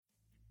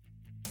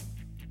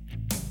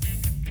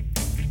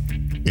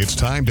It's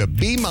time to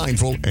be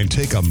mindful and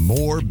take a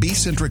more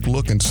bee-centric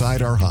look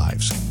inside our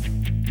hives.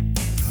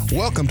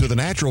 Welcome to the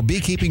Natural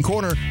Beekeeping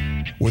Corner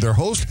with our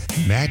host,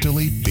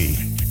 Nathalie B.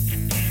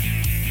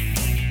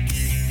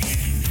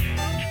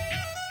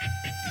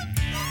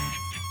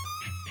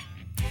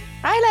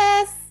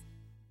 Hi, Les.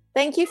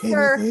 Thank you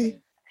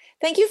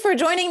for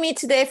joining me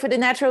today for the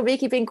Natural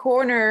Beekeeping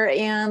Corner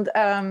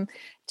and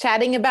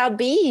chatting about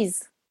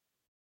bees.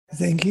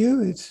 Thank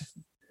you. It's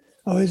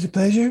always a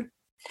pleasure.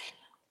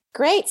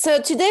 Great. So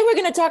today we're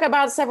going to talk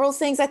about several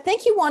things. I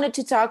think you wanted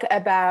to talk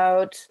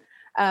about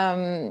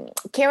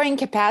carrying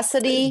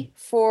capacity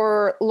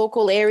for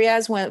local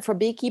areas for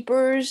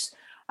beekeepers,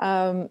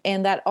 and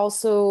that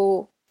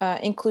also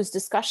includes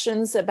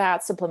discussions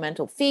about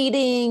supplemental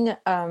feeding,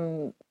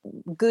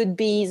 good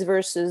bees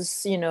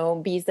versus,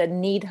 bees that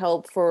need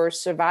help for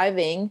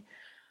surviving.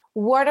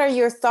 What are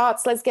your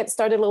thoughts? Let's get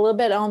started a little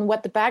bit on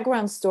what the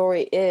background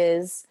story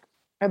is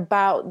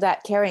about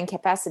that carrying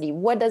capacity.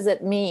 What does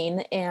it mean,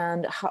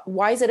 and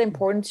why is it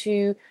important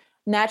to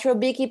natural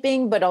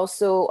beekeeping, but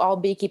also all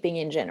beekeeping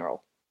in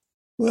general?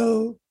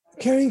 Well,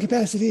 carrying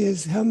capacity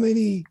is how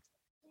many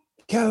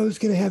cows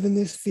can I have in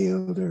this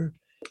field, or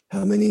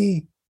how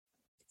many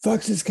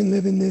foxes can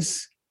live in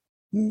this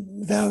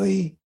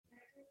valley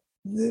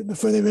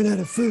before they run out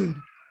of food.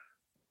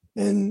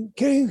 And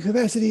carrying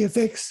capacity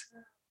affects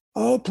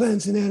all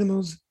plants and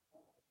animals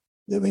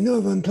that we know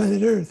of on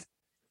planet Earth.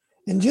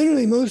 And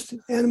generally, most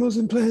animals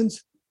and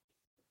plants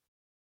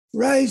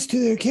rise to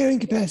their carrying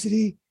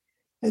capacity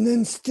and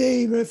then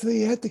stay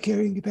roughly at the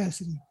carrying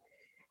capacity.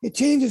 It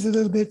changes a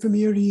little bit from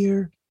year to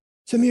year.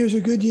 Some years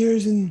are good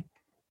years and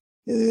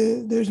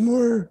there's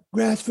more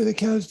grass for the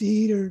cows to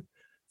eat or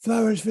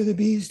flowers for the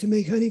bees to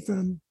make honey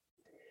from.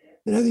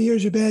 And other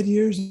years are bad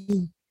years.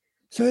 And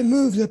so it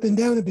moves up and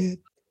down a bit.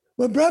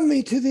 What brought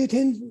me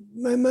to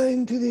my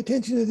mind to the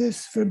attention of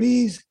this for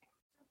bees,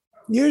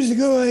 years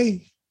ago,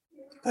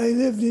 I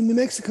lived in New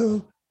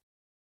Mexico,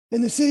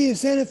 and the city of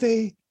Santa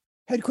Fe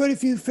had quite a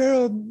few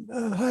feral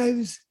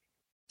hives,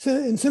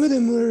 and some of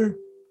them were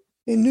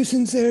in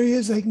nuisance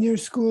areas, like near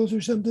schools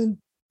or something.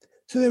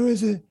 So there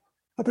was an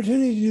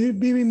opportunity to do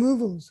bee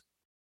removals.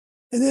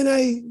 And then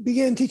I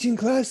began teaching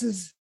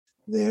classes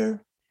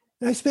there.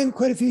 And I spent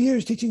quite a few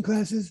years teaching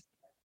classes.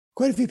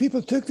 Quite a few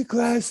people took the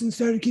class and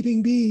started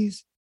keeping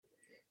bees.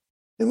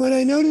 And what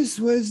I noticed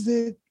was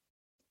that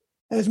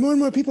as more and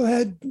more people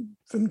had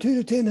from 2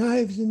 to 10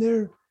 hives in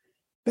their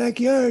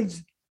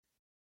backyards,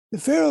 the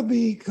feral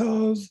bee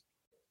calls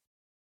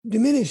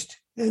diminished.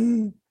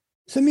 And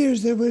some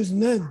years there was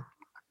none.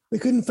 We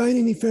couldn't find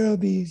any feral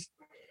bees.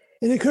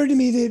 And it occurred to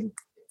me that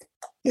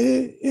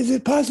is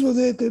it possible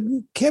that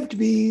the kept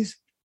bees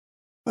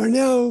are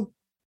now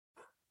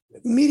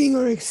meeting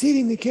or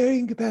exceeding the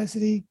carrying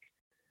capacity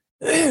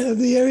of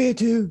the area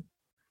to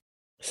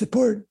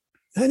support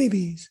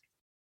honeybees?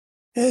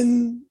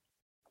 And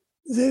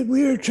that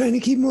we are trying to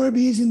keep more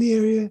bees in the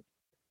area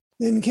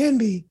than can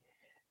be.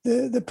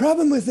 The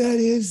problem with that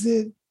is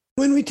that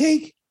when we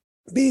take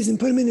bees and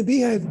put them in a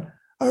beehive,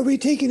 are we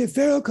taking a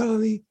feral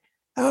colony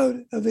out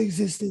of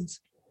existence?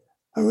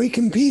 Are we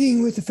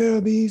competing with the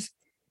feral bees?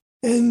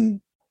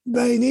 And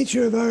by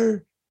nature of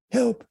our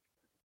help,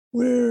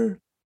 we're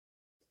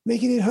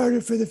making it harder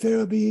for the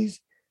feral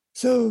bees.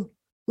 So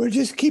we're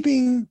just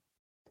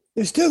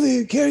there's still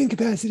the carrying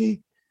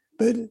capacity,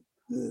 but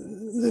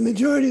the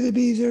majority of the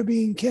bees are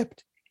being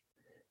kept.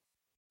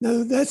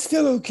 Now, that's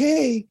still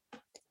okay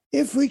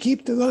if we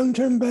keep the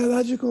long-term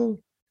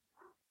biological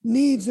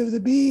needs of the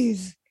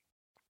bees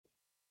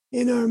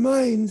in our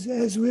minds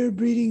as we're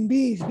breeding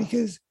bees,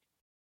 because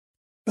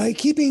by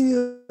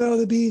keeping all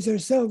the bees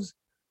ourselves,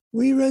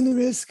 we run the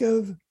risk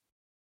of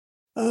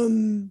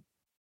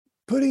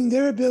putting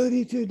their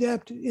ability to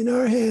adapt in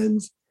our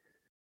hands.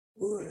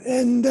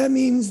 And that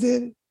means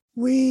that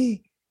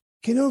we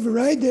can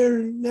override their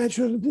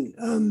natural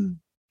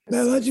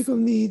biological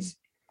needs.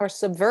 Or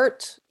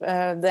subvert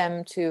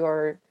them to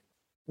our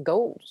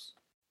goals.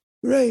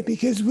 Right,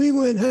 because we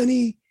want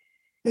honey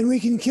and we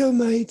can kill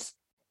mites.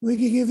 We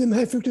can give them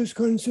high fructose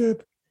corn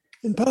syrup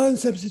and pollen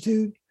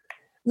substitute.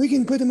 We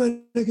can put them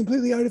on a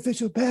completely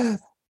artificial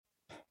path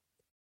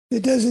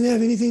that doesn't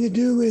have anything to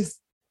do with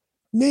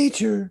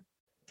nature,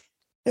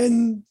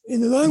 and in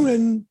the long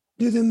run,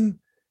 do them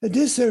a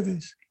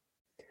disservice.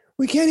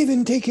 We can't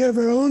even take care of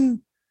our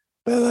own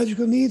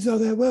biological needs all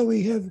that well.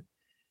 We have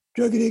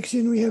drug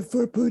addiction, we have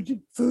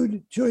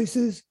food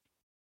choices.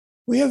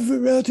 We have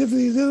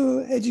relatively little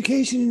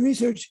education and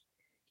research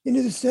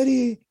into the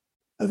study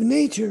of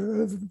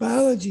nature, of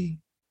biology.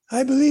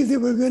 I believe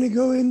that we're going to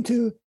go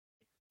into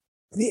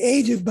the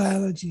age of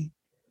biology,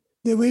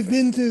 that we've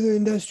been through the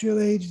industrial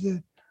age,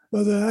 the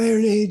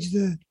Iron Age,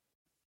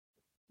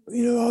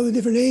 all the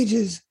different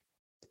ages.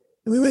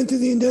 And we went through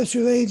the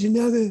industrial age and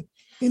now the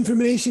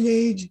information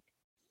age.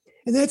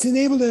 And that's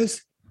enabled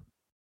us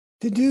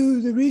to do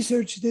the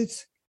research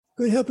that's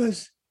going to help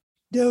us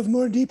delve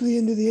more deeply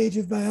into the age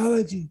of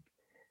biology.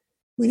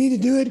 We need to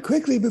do it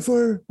quickly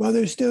while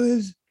there still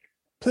is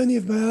plenty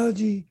of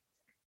biology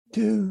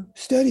to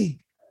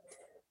study.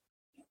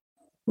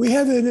 we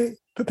have a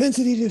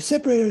propensity to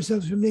separate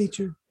ourselves from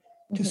nature,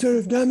 to sort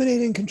of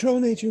dominate and control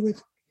nature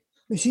with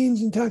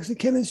machines and toxic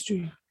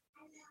chemistry.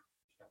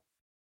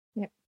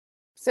 Yeah.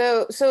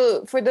 So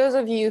for those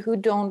of you who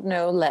don't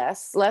know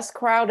Les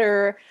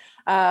Crowder,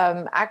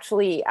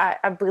 actually,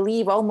 I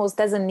believe almost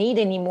doesn't need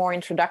any more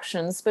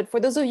introductions. But for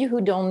those of you who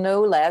don't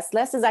know Les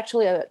is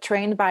actually a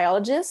trained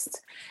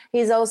biologist.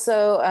 He's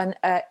also an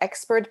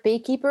expert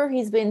beekeeper.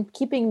 He's been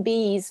keeping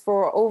bees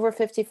for over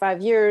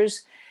 55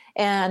 years.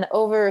 And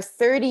over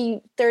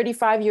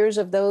 35 years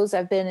of those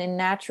have been in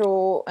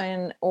natural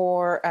and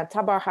or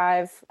tabar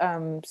hive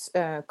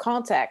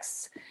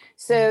contexts.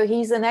 So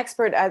he's an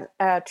expert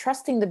at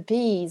trusting the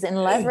bees and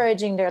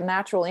leveraging their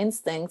natural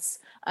instincts,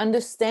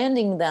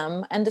 understanding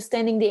them,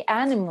 understanding the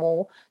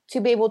animal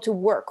to be able to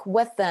work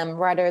with them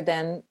rather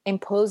than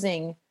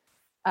imposing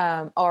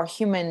our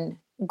human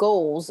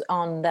goals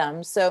on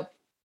them. So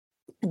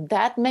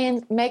that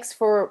makes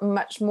for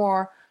much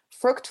more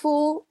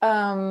fruitful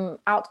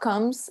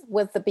outcomes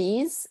with the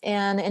bees,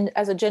 and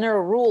as a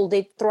general rule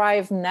they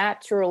thrive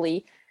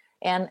naturally,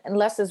 and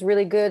Les is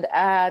really good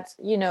at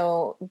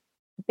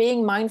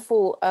being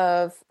mindful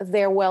of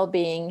their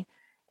well-being,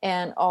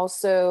 and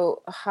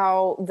also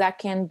how that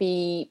can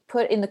be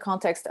put in the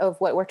context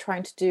of what we're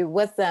trying to do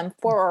with them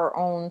for our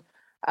own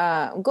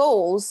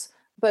goals,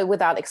 but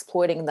without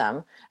exploiting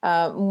them.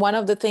 One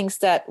of the things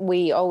that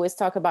we always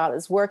talk about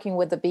is working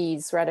with the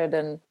bees rather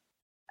than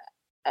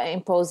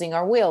imposing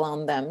our will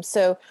on them.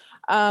 So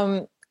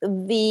I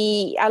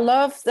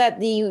love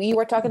that you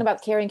were talking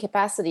about carrying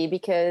capacity,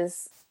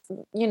 because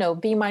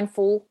be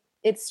mindful.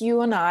 It's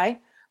you and I.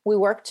 We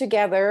work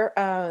together.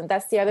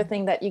 That's the other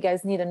thing that you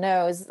guys need to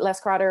know is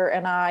Les Crowder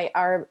and I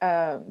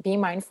are Be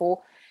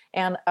Mindful,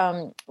 and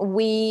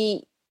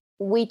we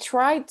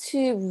try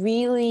to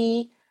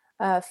really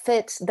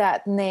fit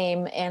that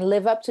name and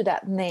live up to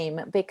that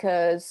name,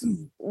 because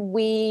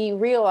we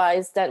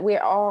realize that we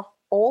are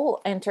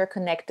all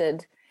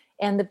interconnected,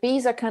 and the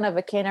bees are kind of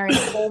a canary in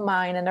the coal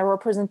mine and a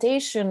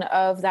representation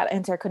of that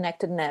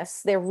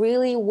interconnectedness. They're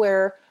really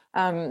where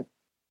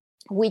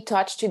we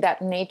touch to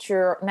that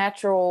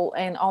natural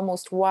and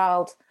almost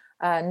wild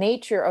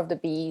nature of the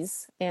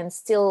bees, and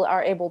still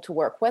are able to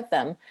work with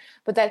them.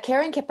 But that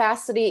carrying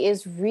capacity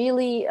is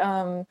really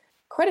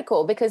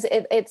critical, because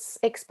it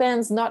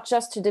expands not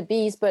just to the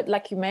bees, but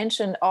like you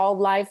mentioned, all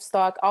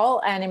livestock,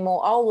 all animal,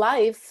 all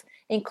life,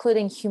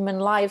 including human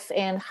life,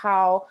 and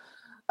how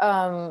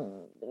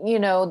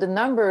the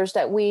numbers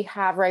that we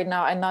have right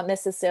now are not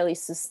necessarily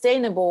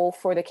sustainable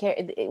for the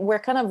care. We're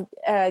kind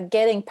of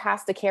getting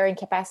past the carrying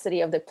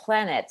capacity of the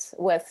planet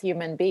with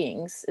human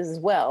beings as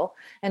well,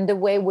 and the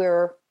way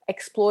we're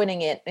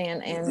exploiting it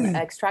and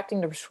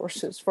extracting the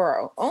resources for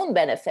our own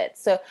benefit.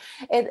 So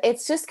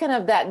it's just kind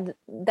of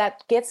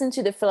that gets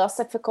into the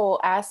philosophical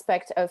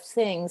aspect of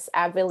things.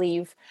 I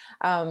believe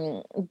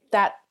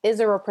that is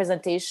a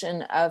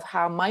representation of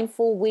how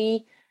mindful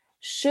we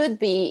should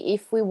be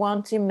if we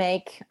want to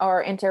make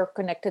our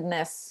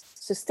interconnectedness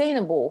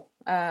sustainable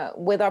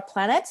with our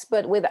planet,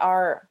 but with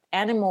our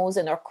animals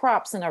and our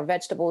crops and our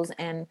vegetables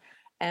and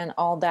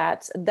all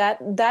that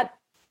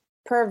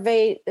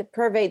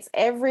pervades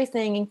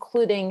everything,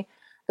 including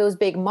those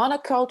big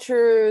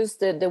monocultures,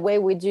 the way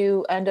we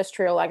do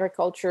industrial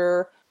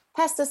agriculture,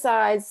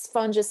 pesticides,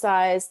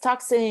 fungicides,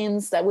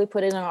 toxins that we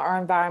put in our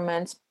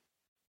environment,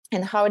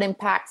 and how it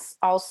impacts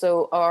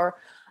also our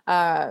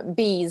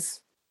bees,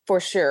 for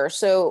sure.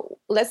 So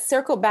let's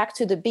circle back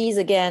to the bees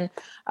again,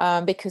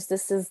 because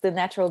this is the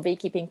Natural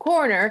Beekeeping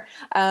Corner.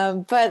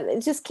 But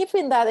just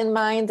keeping that in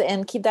mind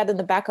and keep that in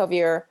the back of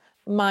your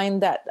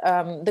mind, that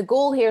the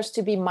goal here is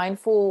to be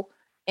mindful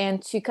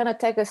and to kind of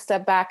take a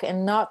step back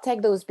and not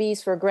take those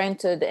bees for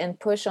granted and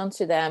push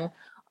onto them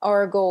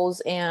our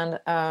goals and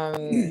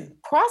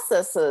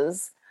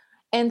processes,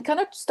 and kind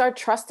of start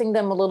trusting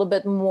them a little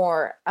bit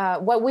more.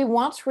 What we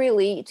want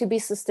really to be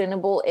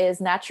sustainable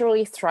is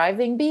naturally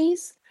thriving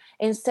bees,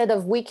 instead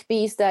of weak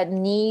bees that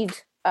need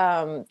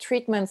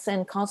treatments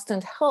and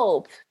constant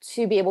help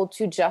to be able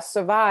to just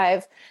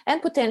survive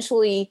and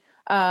potentially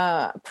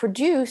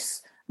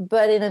produce,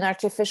 but in an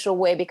artificial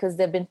way, because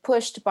they've been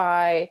pushed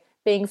by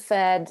being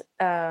fed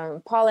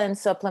pollen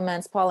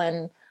supplements,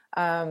 pollen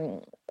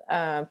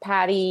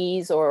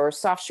patties, or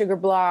soft sugar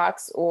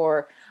blocks,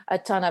 or a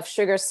ton of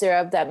sugar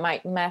syrup that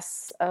might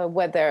mess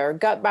with their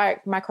gut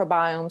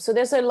microbiome. So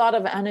there's a lot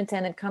of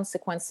unintended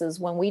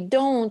consequences when we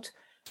don't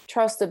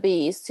trust the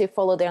bees to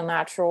follow their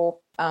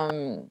natural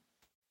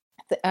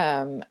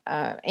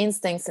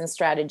instincts and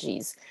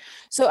strategies.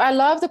 So I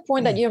love the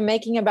point that you're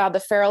making about the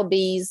feral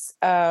bees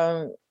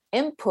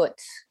input.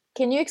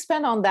 Can you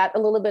expand on that a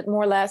little bit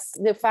more, Les?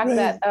 The fact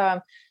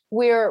that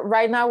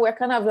we're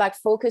kind of like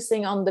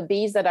focusing on the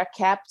bees that are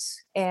kept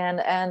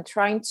and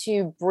trying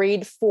to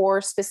breed for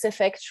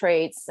specific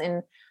traits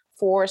and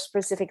for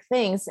specific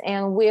things,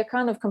 and we're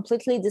kind of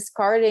completely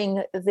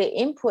discarding the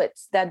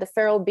inputs that the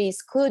feral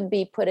bees could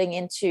be putting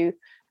into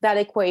that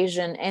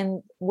equation,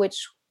 and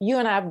which you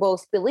and I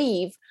both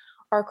believe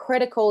are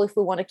critical if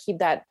we want to keep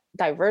that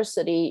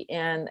diversity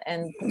and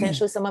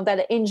potentially some of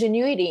that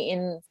ingenuity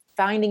in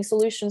finding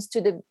solutions to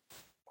the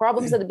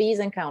problems that the bees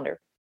encounter.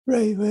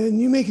 Right.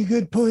 And you make a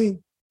good point.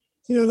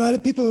 A lot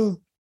of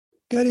people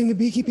got into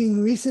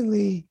beekeeping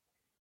recently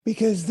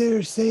because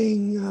they're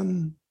saying,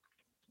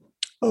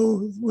 oh,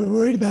 we're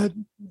worried about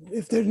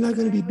if there's not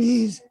going to be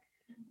bees,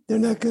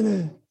 they're not going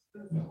to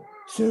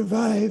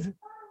survive.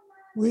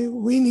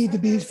 We need the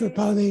bees for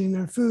pollinating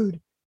our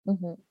food.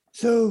 Mm-hmm.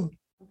 So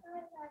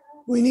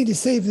we need to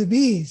save the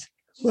bees.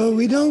 Well,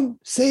 we don't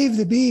save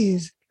the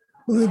bees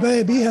when we buy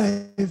a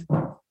beehive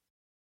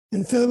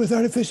and fill it with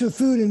artificial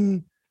food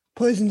and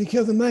poison to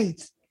kill the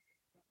mites.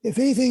 If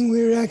anything,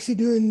 we're actually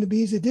doing the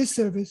bees a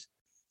disservice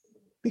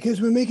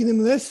because we're making them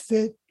less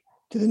fit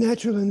to the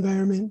natural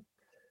environment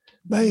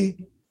by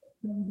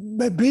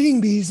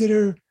breeding bees that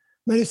are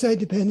miticide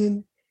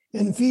dependent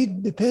and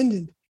feed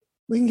dependent.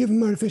 We can give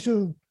them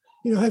artificial,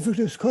 high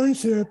fructose corn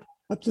syrup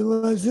up the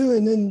wazoo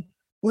and then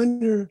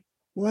wonder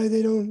why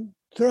they don't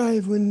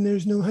thrive when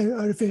there's no high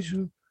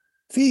artificial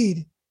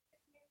feed.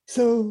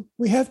 So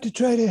we have to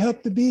try to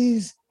help the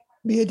bees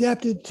be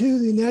adapted to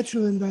the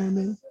natural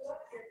environment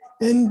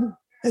and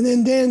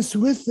then dance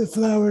with the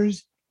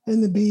flowers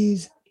and the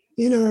bees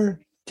in our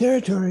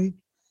territory.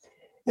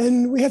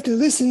 And we have to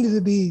listen to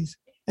the bees.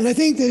 And I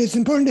think that it's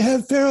important to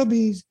have feral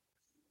bees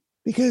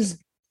because,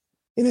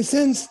 in a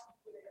sense,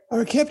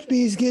 our kept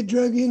bees get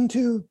drug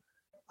into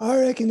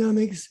our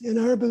economics and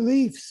our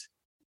beliefs.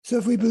 So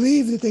if we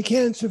believe that they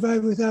can't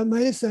survive without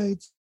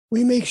miticides,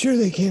 we make sure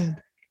they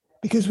can.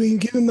 Because we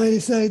give them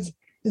miticides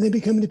and they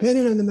become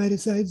dependent on the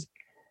miticides,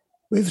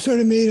 we've sort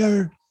of made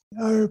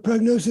our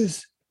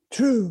prognosis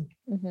true.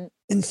 Mm-hmm.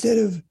 Instead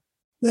of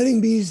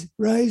letting bees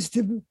rise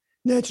to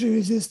naturally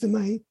resist the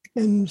mite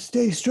and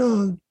stay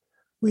strong,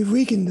 we've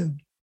weakened them.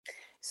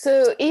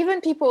 So even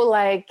people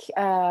like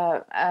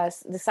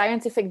the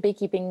scientific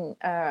beekeeping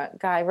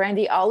guy,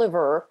 Randy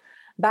Oliver,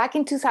 back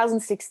in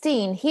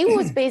 2016, he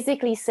was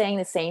basically saying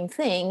the same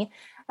thing,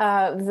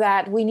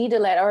 that we need to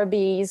let our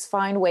bees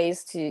find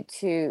ways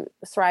to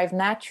thrive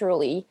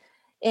naturally.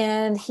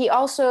 And he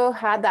also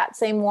had that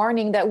same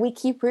warning that we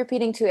keep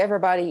repeating to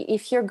everybody.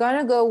 If you're going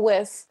to go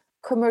with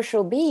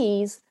commercial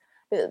bees,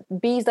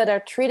 bees that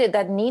are treated,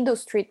 that need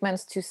those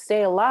treatments to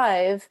stay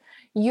alive,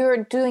 you're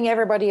doing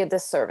everybody a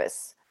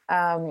disservice.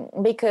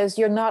 Because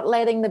you're not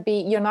letting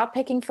you're not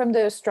picking from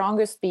the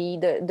strongest bee,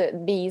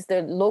 the bees,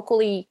 the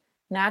local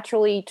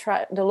naturally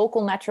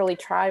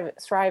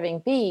thriving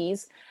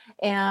bees,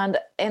 and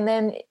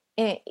then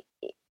if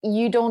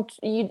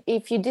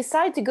you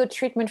decide to go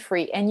treatment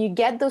free and you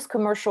get those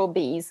commercial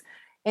bees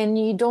and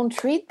you don't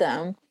treat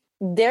them,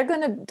 they're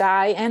going to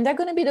die, and they're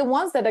going to be the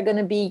ones that are going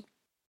to be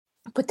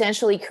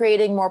potentially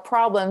creating more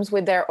problems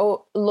with their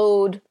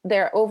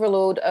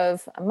overload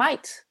of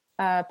mite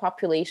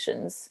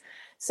populations.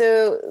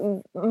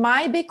 So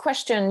my big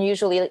question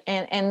usually,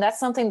 and that's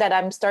something that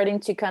I'm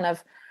starting to kind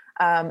of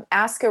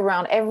ask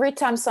around every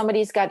time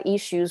somebody's got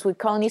issues with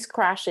colonies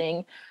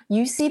crashing,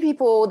 you see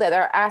people that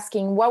are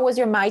asking, what was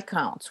your mite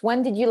count?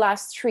 When did you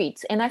last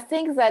treat? And I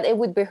think that it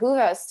would behoove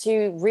us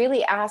to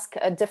really ask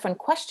a different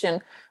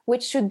question,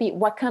 which should be,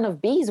 what kind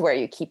of bees were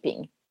you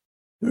keeping?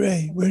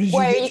 Right. Where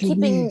are you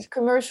keeping bees?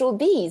 Commercial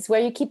bees? Where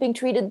are you keeping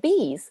treated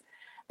bees?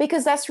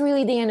 Because that's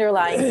really the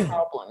underlying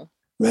problem.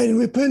 Right. And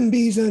we're putting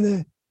bees on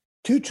a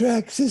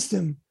 2-track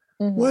system.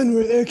 Mm-hmm. One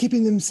where they're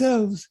keeping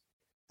themselves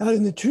out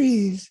in the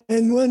trees,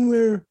 and one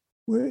where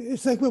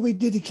it's like what we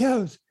did to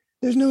cows.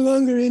 There's no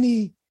longer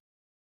any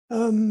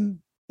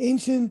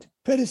ancient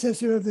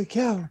predecessor of the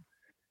cow.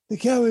 The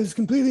cow is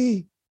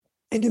completely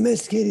a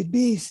domesticated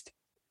beast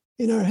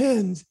in our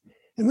hands.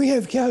 And we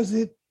have cows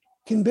that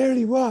can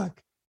barely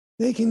walk.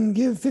 They can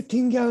give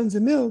 15 gallons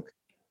of milk,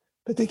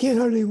 but they can't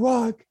hardly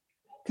walk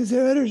because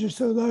their udders are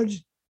so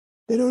large,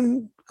 they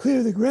don't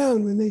clear the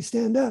ground when they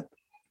stand up.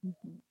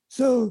 Mm-hmm.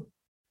 So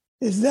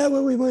is that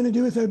what we want to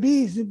do with our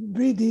bees? To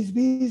breed these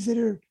bees that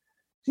are,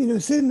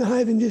 sit in the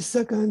hive and just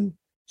suck on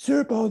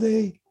syrup all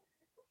day?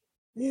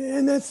 Yeah,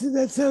 and that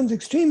sounds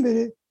extreme,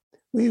 but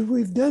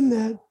we've done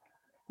that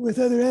with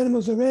other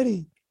animals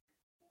already.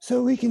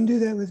 So we can do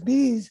that with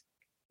bees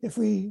if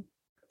we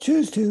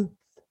choose to,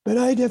 but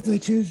I definitely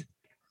choose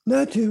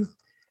not to.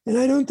 And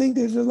I don't think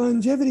there's a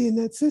longevity in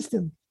that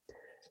system,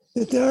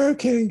 that our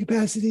carrying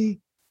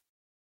capacity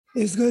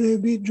is going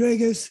to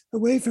drag us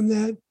away from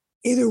that,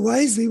 either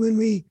wisely when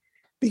we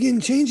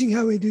begin changing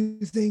how we do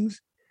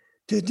things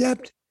to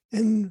adapt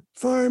and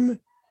farm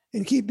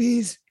and keep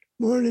bees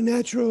more in a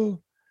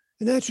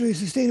naturally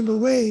sustainable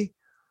way,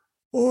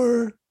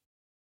 or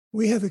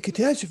we have a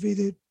catastrophe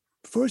that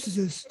forces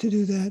us to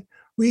do that.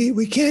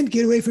 We can't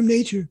get away from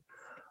nature.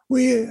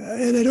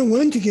 And I don't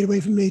want to get away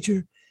from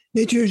nature.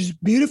 Nature is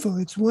beautiful.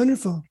 It's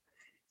wonderful.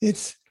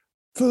 It's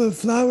full of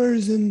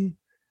flowers and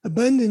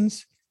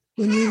abundance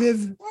when we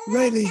live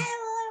rightly.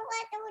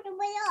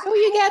 Oh,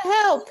 you get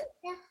help.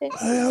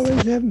 I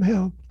always have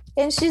help.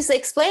 And she's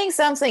explaining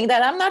something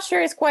that I'm not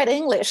sure is quite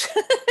English.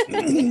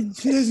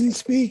 She doesn't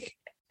speak.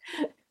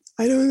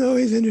 I don't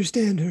always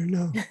understand her,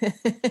 no.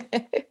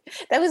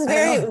 That was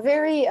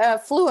very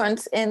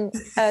fluent in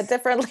a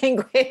different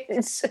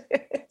language.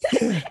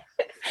 Yeah.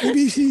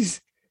 Maybe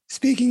she's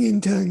speaking in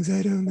tongues.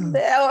 I don't know.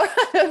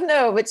 I don't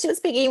know, but she was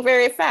speaking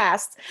very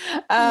fast.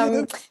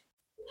 Yeah.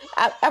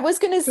 I was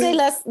going to say,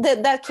 Les,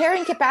 that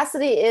carrying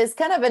capacity is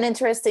kind of an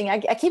interesting, I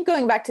keep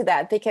going back to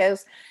that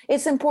because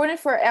it's important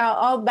for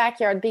all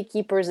backyard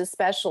beekeepers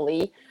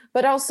especially,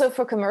 but also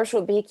for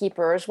commercial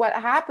beekeepers. What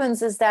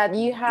happens is that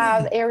you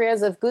have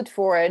areas of good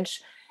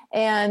forage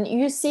and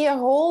you see a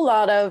whole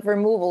lot of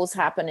removals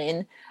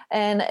happening,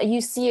 and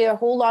you see a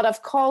whole lot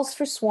of calls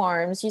for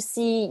swarms. You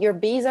see your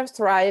bees are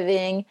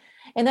thriving.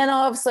 And then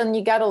all of a sudden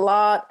you got a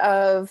lot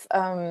of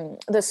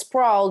the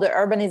sprawl, the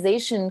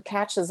urbanization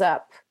catches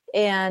up,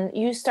 and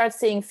you start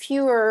seeing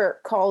fewer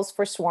calls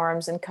for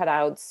swarms and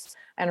cutouts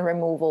and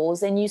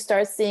removals. And you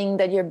start seeing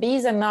that your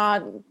bees are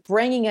not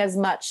bringing as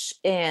much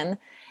in.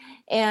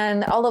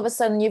 And all of a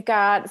sudden you've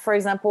got, for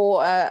example,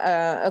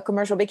 a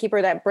commercial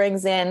beekeeper that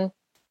brings in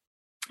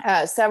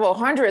several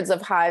hundreds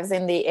of hives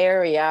in the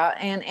area,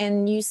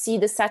 and you see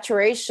the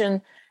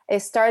saturation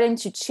is starting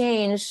to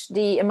change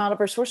the amount of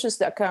resources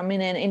that are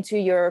coming into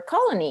your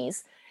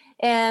colonies.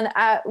 And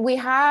we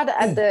had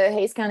at the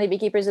Hays County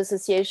Beekeepers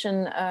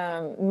Association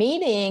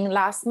meeting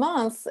last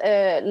month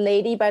a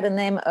lady by the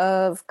name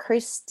of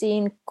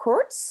Christine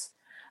Kurtz.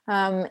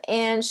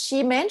 And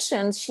she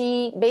mentioned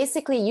she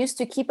basically used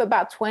to keep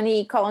about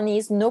 20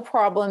 colonies, no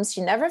problems.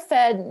 She never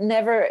fed,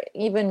 never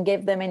even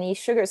gave them any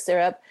sugar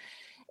syrup.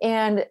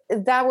 And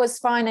that was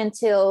fine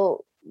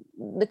until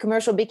the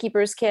commercial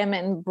beekeepers came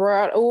and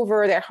brought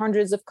over their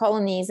hundreds of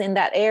colonies in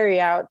that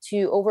area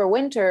to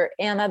overwinter.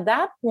 And at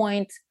that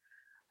point,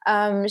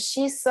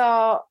 she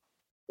saw,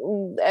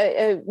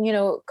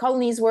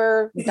 colonies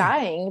were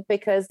dying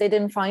because they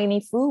didn't find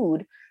any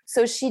food.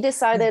 So she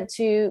decided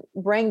to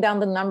bring down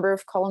the number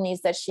of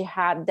colonies that she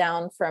had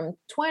down from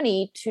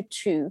 20 to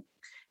 2.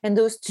 And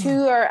those 2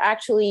 are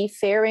actually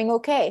faring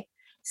okay.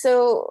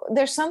 So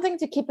there's something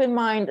to keep in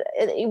mind.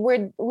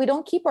 We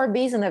don't keep our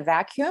bees in a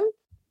vacuum.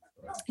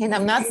 And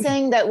I'm not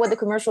saying that what the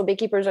commercial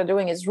beekeepers are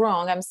doing is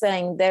wrong. I'm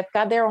saying they've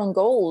got their own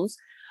goals.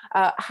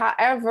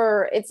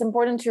 However, it's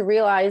important to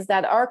realize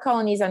that our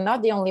colonies are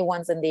not the only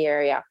ones in the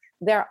area.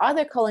 There are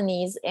other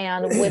colonies,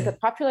 and with the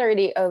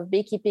popularity of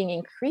beekeeping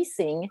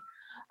increasing,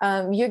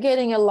 you're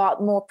getting a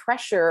lot more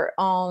pressure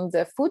on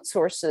the food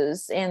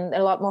sources and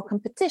a lot more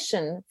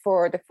competition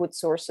for the food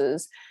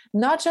sources,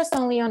 not just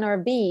only on our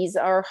bees,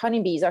 our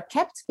honeybees, our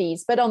kept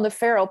bees, but on the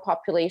feral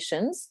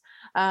populations.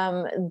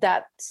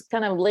 That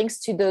kind of links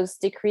to those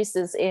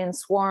decreases in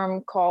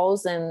swarm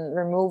calls and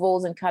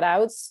removals and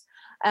cutouts,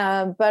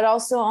 but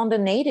also on the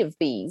native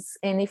bees.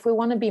 And if we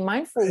want to be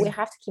mindful, we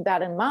have to keep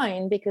that in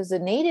mind, because the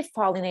native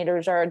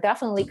pollinators are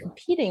definitely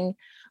competing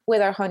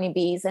with our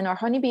honeybees, and our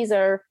honeybees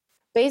are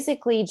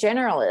basically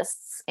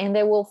generalists, and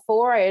they will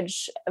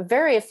forage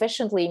very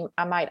efficiently,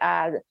 I might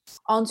add,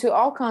 onto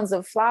all kinds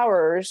of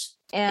flowers.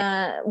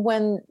 And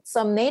when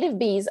some native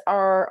bees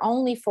are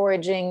only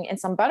foraging, and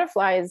some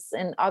butterflies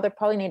and other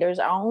pollinators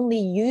are only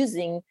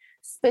using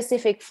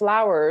specific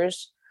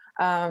flowers,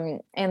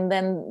 and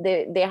then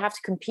they have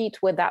to compete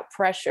with that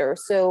pressure.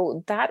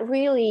 So that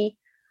really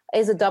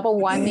is a double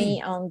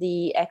whammy on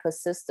the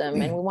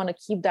ecosystem, and we want to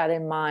keep that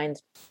in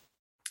mind.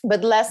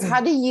 But Les,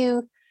 how do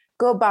you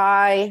go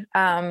by?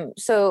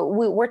 So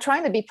we're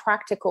trying to be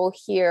practical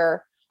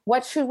here.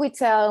 What should we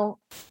tell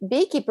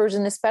beekeepers,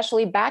 and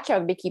especially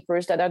backyard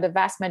beekeepers that are the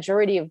vast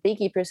majority of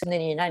beekeepers in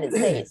the United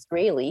States,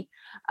 really,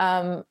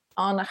 on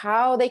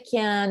how they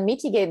can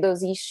mitigate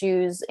those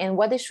issues and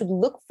what they should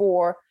look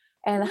for,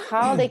 and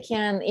how they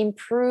can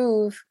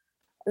improve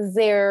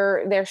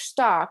their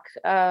stock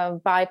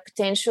by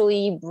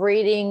potentially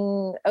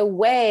breeding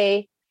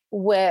away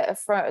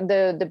from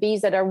the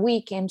bees that are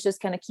weak and just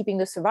kind of keeping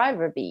the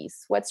survivor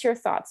bees? What's your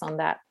thoughts on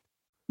that?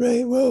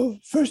 Right. Well,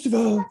 first of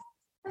all,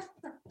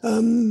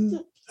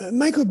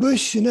 Michael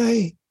Bush and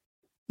I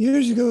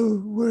years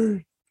ago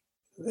were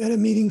at a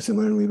meeting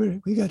somewhere,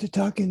 and we got to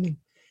talking, and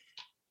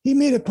he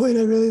made a point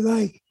I really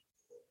like.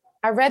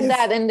 I read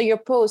that in your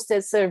post.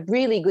 It's a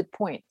really good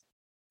point.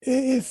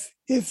 If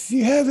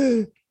you have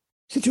a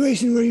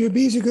situation where your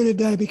bees are going to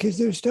die because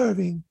they're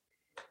starving,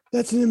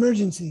 that's an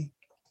emergency,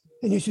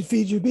 and you should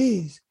feed your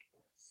bees.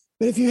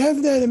 But if you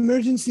have that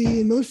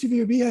emergency in most of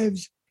your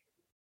beehives,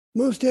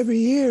 most every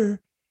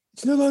year,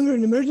 it's no longer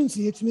an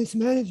emergency, it's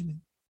mismanagement.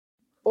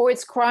 Or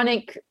it's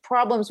chronic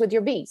problems with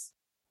your bees.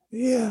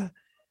 Yeah,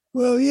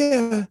 well,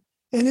 yeah.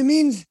 And it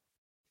means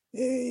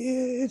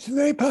it's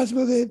very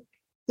possible that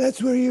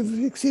that's where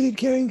you've exceeded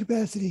carrying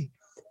capacity.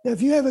 Now,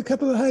 if you have a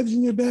couple of hives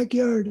in your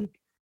backyard,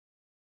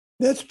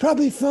 that's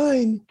probably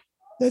fine.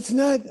 That's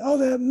not all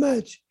that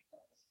much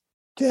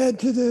to add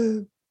to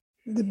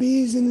the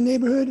bees in the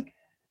neighborhood.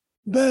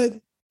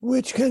 But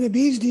which kind of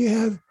bees do you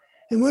have?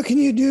 And what can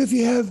you do if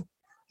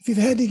you've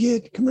had to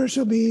get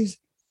commercial bees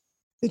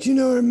that you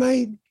know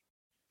are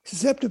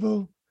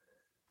susceptible?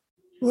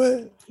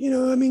 Well,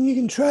 you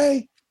can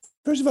try,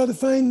 first of all, to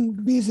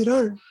find bees that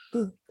aren't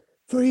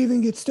before you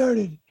even get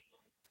started.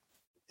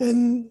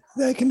 And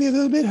that can be a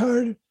little bit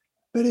hard,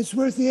 but it's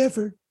worth the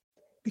effort,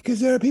 because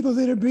there are people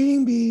that are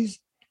breeding bees,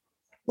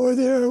 or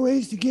there are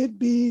ways to get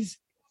bees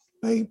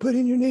by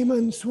putting your name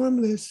on swarm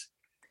lists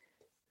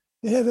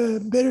that have a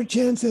better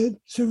chance at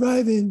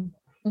surviving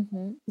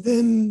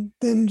than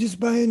just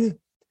buying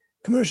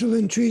commercial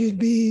and treated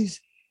bees.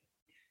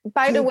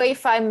 By the way,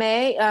 if I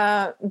may,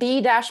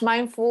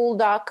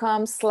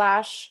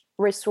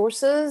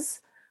 bee-mindful.com/resources.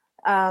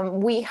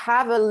 We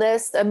have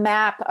a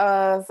map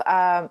of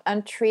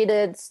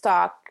untreated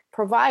stock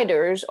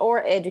providers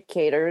or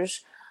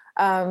educators.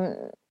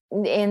 And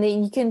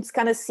you can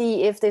kind of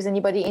see if there's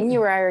anybody in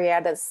your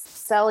area that's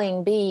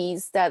selling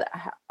bees that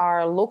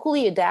are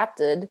locally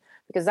adapted,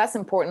 because that's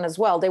important as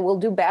well. They will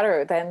do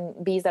better than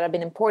bees that have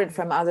been imported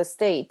from other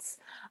states,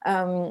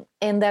 and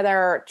that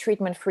are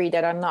treatment-free,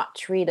 that are not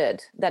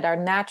treated, that are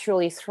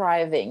naturally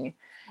thriving.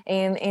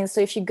 And so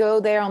if you go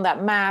there on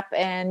that map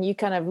and you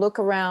kind of look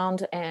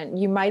around, and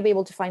you might be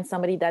able to find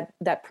somebody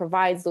that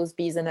provides those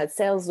bees and that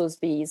sells those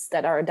bees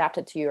that are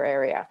adapted to your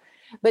area.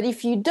 But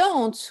if you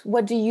don't,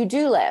 what do you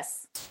do,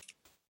 Les?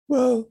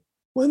 Well,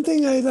 one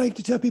thing I like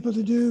to tell people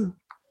to do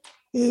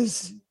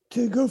is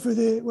to go for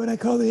what I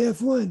call the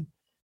F1.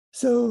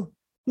 So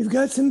you've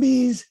got some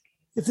bees.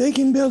 If they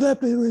can build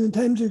up when the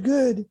times are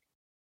good,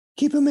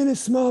 keep them in a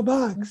small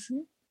box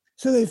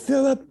so they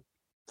fill up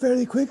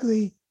fairly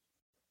quickly.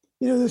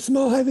 You know, the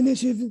Small Hive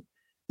Initiative,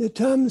 the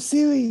Tom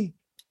Seeley,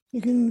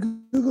 you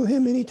can Google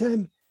him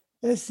anytime,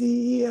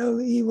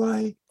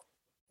 Seeley.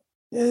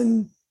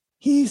 And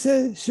he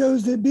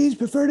shows that bees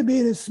prefer to be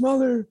in a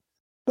smaller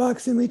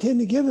box than we tend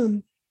to give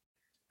them.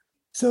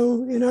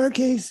 So in our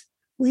case,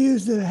 we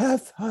use the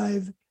half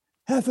hive,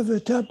 half of a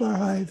top bar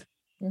hive.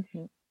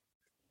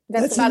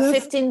 That's about enough.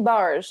 15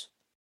 bars,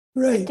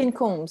 right? 15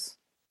 combs.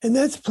 And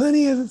that's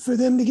plenty for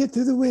them to get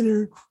through the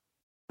winter,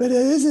 but it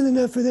isn't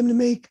enough for them to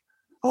make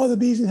all the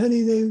bees and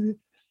honey they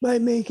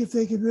might make if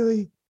they could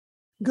really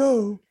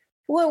go.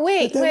 Well,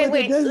 wait,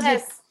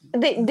 Les.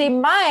 They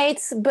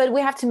might, but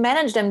we have to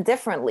manage them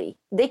differently.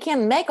 They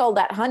can make all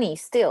that honey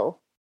still,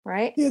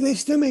 right? Yeah, they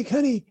still make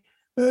honey,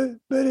 but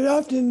it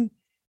often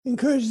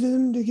encourages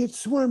them to get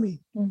swarmy.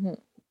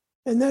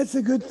 And that's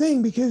a good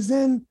thing, because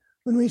then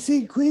when we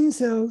see queen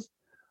cells,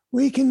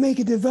 we can make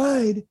a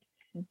divide.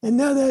 And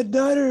now that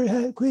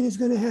daughter queen is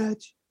going to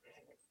hatch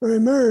or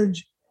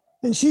emerge,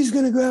 and she's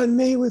going to go out and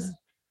mate with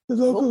the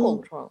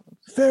local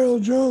feral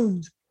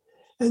drones.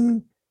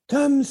 And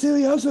Tom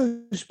Seeley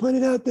also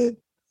pointed out that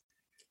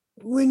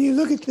when you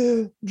look at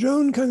the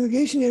drone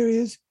congregation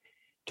areas,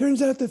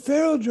 turns out the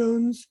feral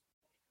drones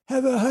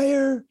have a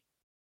higher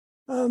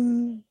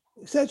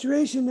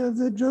saturation of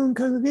the drone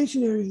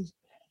congregation areas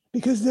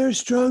because they're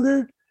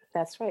stronger.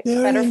 That's right.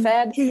 Better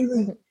fed.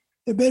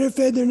 They're better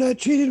fed. They're not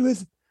treated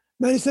with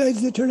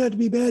miticides that turn out to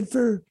be bad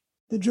for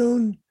the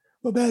drone,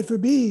 or bad for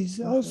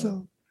bees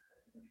also.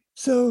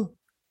 So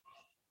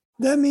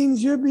that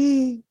means your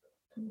bee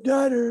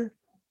daughter,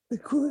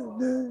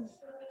 the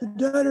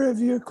daughter of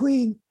your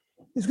queen,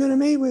 is going to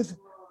mate with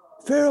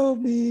feral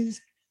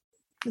bees,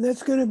 and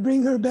that's going to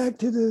bring her back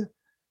to the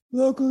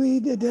locally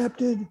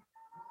adapted,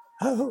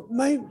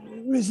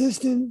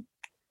 mite-resistant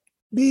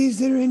bees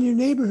that are in your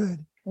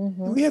neighborhood.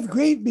 We have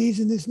great bees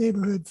in this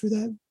neighborhood for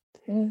that.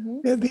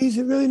 We have bees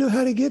that really know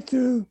how to get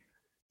through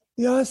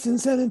the Austin,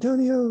 San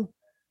Antonio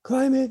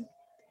climate,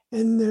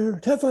 and they're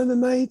tough on the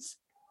mites.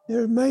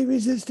 They're mite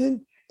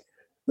resistant.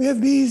 We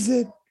have bees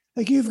that,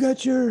 like you've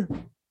got your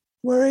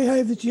Warre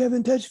hive that you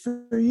haven't touched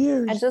for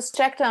years. I just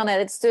checked on it.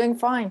 It's doing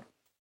fine.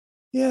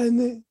 Yeah,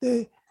 and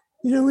they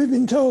we've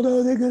been told,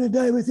 they're going to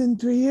die within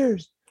 3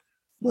 years.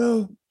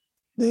 Well,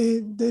 they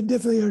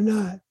definitely are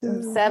not.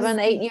 7,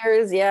 8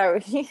 years, yeah.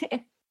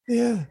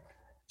 Yeah.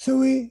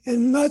 So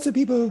and lots of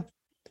people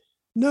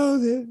know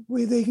that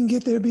they can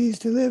get their bees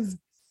to live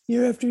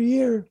year after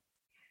year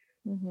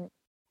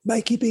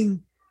by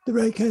keeping the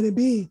right kind of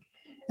bee.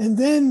 And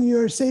then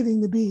you're saving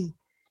the bee.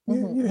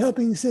 You're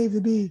helping save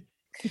the bee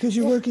because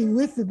you're working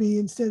with the bee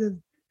instead of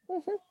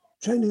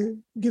trying to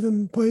give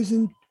them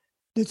poison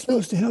that's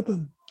supposed to help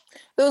them.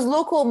 Those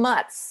local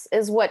mutts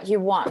is what you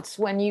want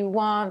when you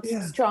want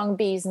strong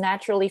bees,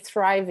 naturally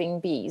thriving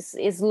bees,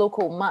 is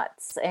local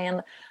mutts.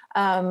 And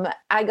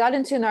I got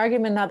into an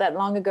argument not that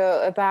long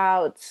ago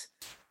about,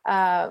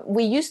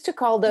 we used to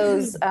call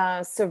those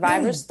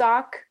survivor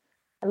stock,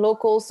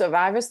 local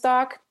survivor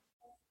stock.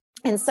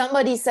 And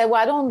somebody said, well,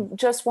 I don't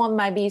just want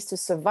my bees to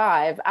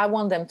survive. I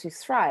want them to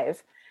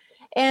thrive.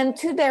 And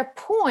to their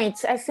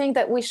point, I think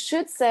that we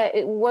should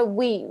say what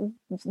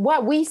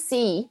we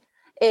see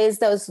is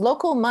those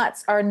local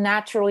mutts are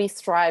naturally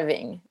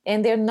thriving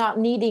and they're not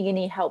needing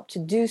any help to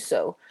do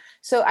so.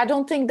 So I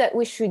don't think that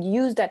we should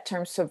use that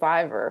term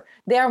survivor.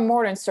 They are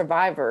more than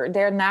survivor.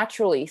 They're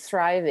naturally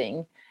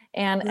thriving.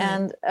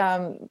 And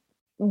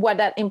what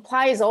that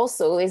implies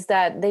also is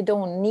that they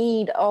don't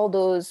need all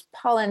those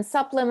pollen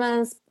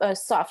supplements,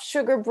 soft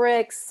sugar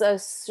bricks,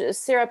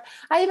 syrup.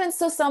 I even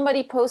saw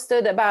somebody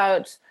posted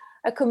about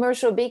a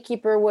commercial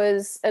beekeeper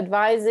was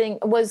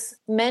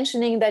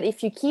mentioning that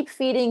if you keep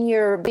feeding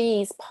your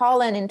bees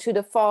pollen into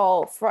the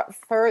fall,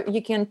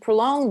 you can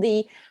prolong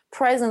the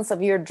presence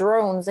of your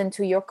drones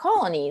into your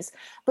colonies.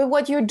 But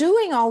what you're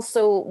doing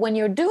also when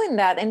you're doing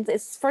that, and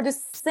it's for the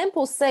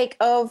simple sake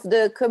of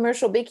the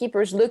commercial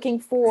beekeepers looking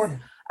for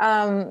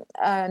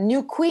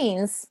new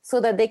queens so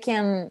that they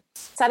can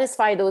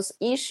satisfy those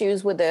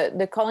issues with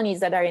the colonies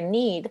that are in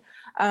need,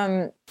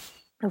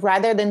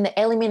 rather than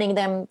eliminating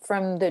them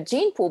from the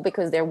gene pool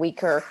because they're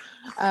weaker.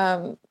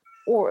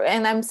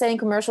 And I'm saying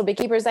commercial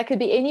beekeepers, that could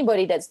be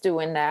anybody that's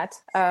doing that.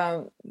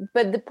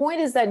 But the point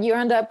is that you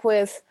end up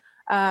with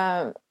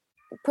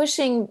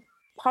pushing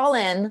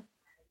pollen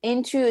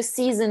into a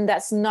season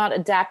that's not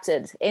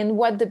adapted. And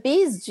what the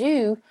bees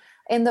do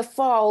in the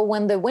fall,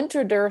 when the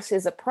winter dearth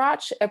is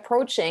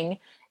approaching,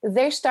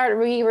 they start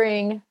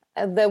rearing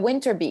the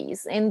winter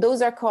bees. And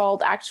those are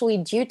called actually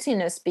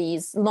dutinous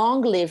bees,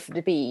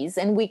 long-lived bees.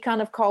 And we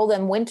kind of call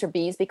them winter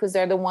bees because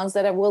they're the ones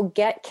that will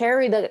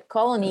carry the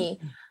colony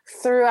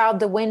throughout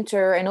the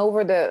winter and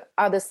over the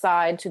other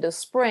side to the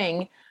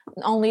spring,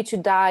 only to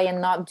die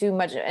and not do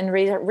much, and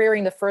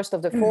rearing the first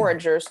of the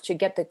foragers to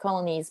get the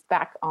colonies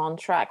back on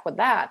track with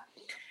that.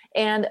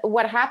 And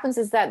what happens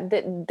is that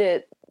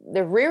the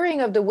rearing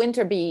of the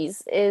winter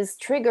bees is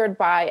triggered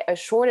by a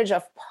shortage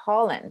of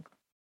pollen.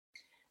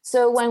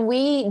 So when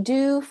we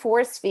do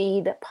force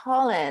feed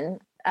pollen,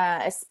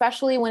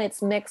 especially when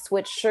it's mixed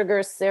with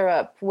sugar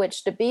syrup,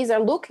 which the bees are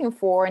looking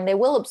for and they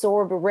will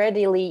absorb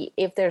readily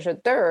if there's a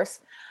dearth,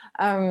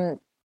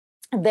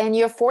 then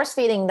you're force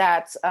feeding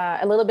that,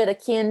 a little bit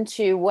akin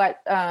to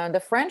what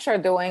the French are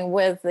doing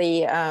with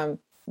the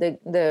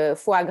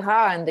foie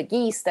gras and the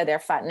geese that they're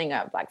fattening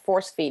up, like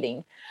force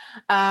feeding.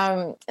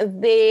 The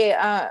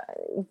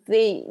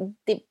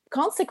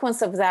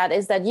consequence of that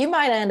is that you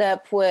might end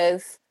up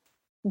with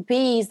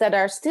bees that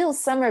are still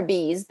summer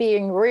bees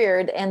being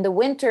reared, and the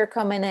winter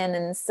coming in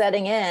and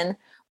setting in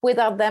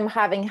without them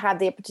having had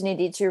the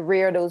opportunity to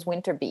rear those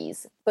winter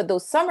bees. But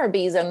those summer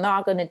bees are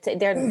not going to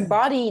their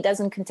body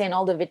doesn't contain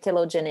all the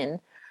vitellogenin.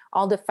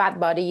 All the fat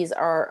bodies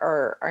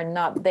are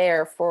not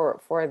there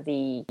for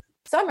the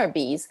summer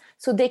bees,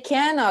 so they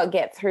cannot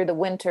get through the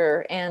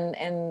winter,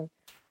 and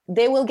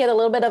they will get a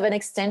little bit of an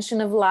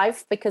extension of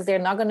life because they're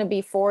not going to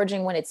be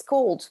foraging when it's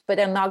cold, but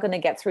they're not going to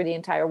get through the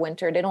entire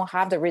winter. They don't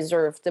have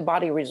the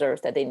body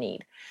reserve that they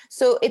need.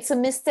 So it's a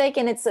mistake,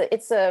 and it's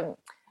a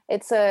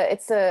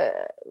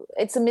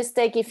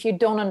mistake if you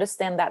don't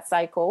understand that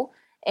cycle,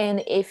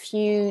 and if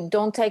you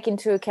don't take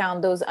into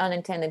account those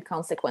unintended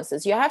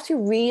consequences. You have to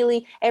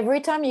really,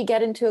 every time you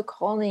get into a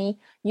colony,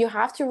 you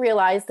have to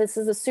realize this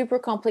is a super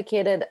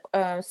complicated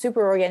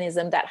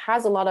superorganism that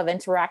has a lot of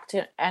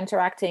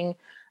interacting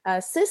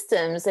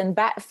systems and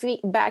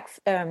feedback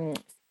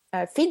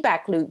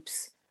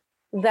loops,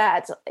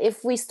 that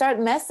if we start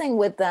messing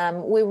with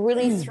them, we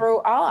really throw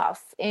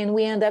off and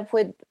we end up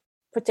with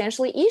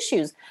potentially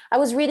issues. I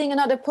was reading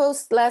another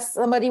post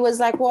somebody was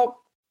like,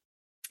 well,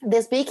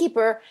 this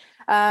beekeeper,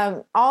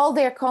 all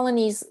their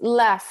colonies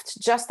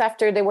left just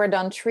after they were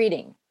done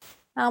treating.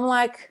 I'm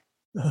like,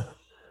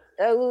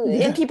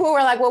 and people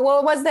were like, well,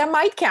 what was their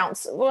mite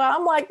counts? Well,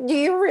 I'm like, do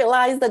you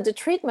realize that the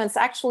treatments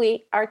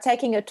actually are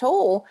taking a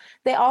toll?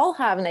 They all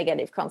have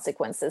negative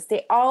consequences.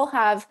 They all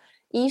have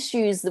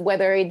issues,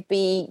 whether it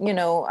be,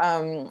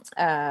 queen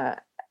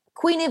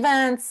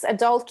events,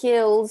 adult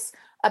kills,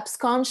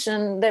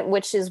 absconsion,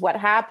 which is what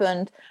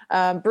happened,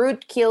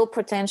 brood kill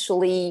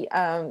potentially,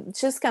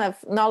 just kind of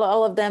not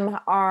all of them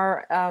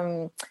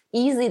are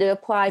easy to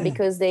apply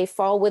because they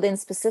fall within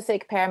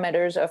specific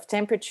parameters of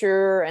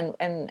temperature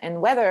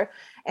and weather.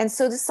 And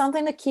so this is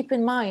something to keep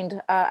in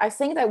mind. I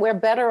think that we're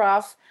better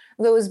off,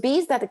 those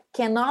bees that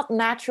cannot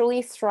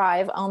naturally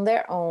thrive on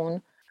their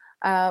own,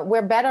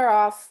 we're better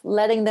off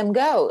letting them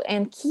go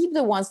and keep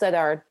the ones that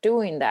are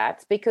doing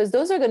that, because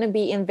those are going to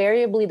be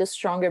invariably the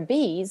stronger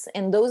bees,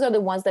 and those are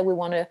the ones that we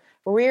want to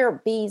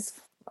rear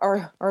bees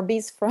or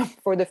bees from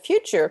for the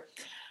future.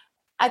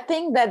 I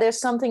think that there's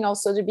something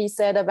also to be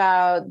said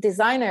about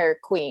designer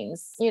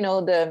queens,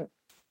 the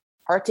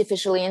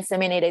artificially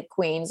inseminated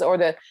queens, or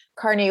the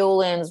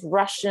Carniolans,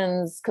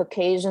 Russians,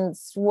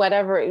 Caucasians,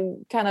 whatever,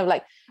 kind of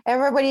like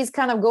everybody's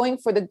kind of going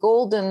for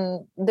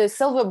the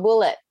silver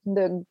bullet,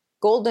 the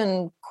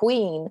golden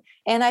queen.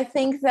 And I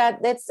think that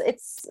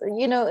it's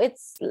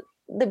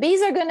the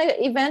bees are going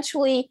to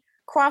eventually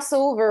cross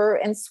over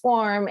and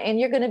swarm, and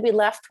you're going to be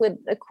left with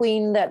a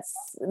queen that's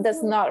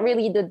not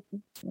really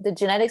the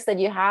genetics that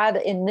you had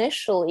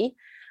initially.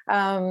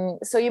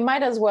 So you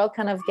might as well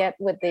kind of get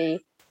with the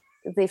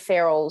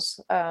ferals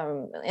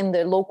in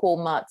the local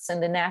mutts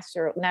and the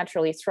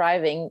naturally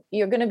thriving.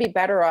 You're going to be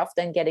better off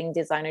than getting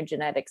designer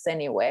genetics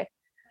anyway.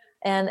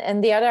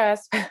 And the other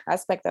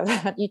aspect of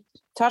that, you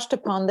touched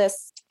upon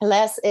this,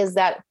 Les, is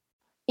that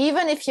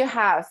even if you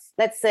have,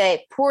 let's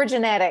say, poor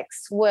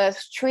genetics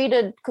with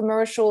treated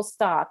commercial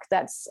stock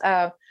that's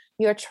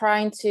you're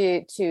trying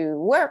to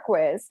work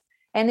with,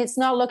 and it's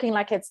not looking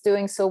like it's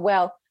doing so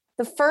well,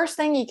 the first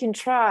thing you can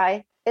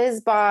try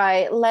is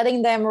by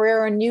letting them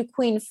rear a new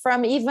queen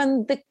from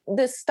even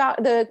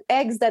the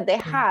eggs that they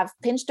have.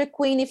 Pinch the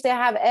queen if they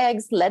have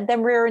eggs, let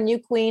them rear a new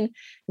queen.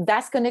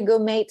 That's going to go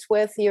mate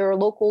with your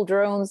local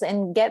drones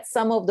and get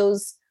some of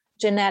those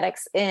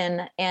genetics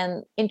in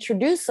and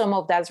introduce some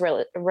of that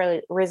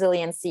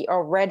resiliency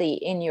already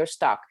in your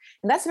stock.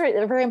 And that's very,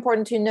 very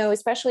important to know,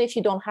 especially if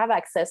you don't have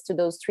access to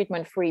those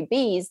treatment-free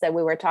bees that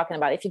we were talking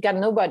about, if you got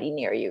nobody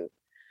near you.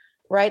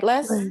 Right,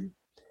 Les? Right.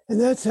 And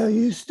that's how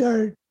you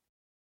start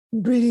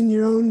breeding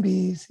your own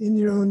bees in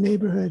your own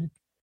neighborhood.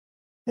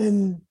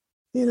 And,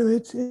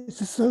 it's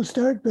a slow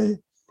start, but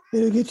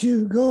it'll get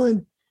you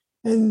going.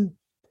 And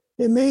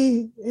it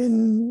may,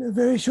 in a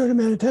very short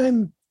amount of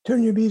time,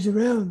 turn your bees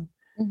around.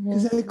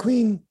 Because that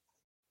queen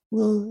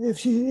will,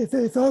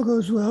 if all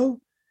goes well,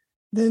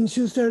 then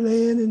she'll start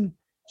laying and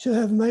she'll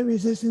have mite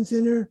resistance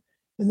in her,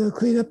 and they'll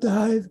clean up the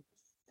hive,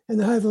 and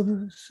the hive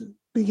will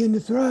begin to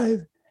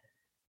thrive.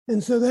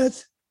 And so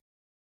that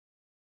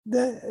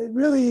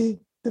really,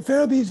 the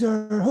feral bees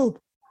are our hope.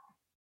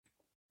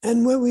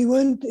 And what we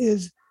want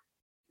is,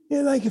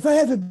 like if I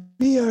have a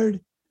bee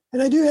yard,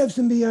 and I do have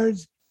some bee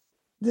yards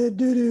that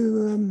due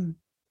to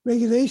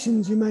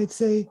regulations, you might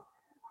say,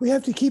 we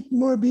have to keep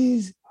more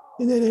bees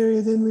in that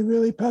area than we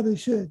really probably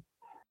should.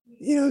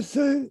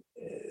 So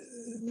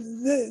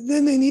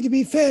then they need to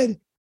be fed.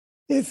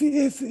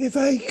 If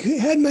I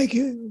had my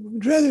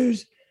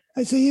druthers,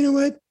 I'd say, you know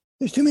what,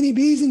 there's too many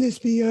bees in this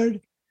bee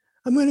yard.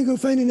 I'm going to go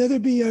find another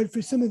bee yard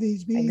for some of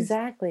these bees.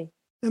 Exactly.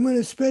 I'm going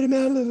to spread them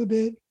out a little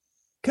bit,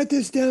 cut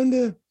this down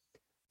to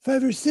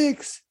 5 or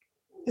 6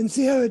 and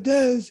see how it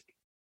does.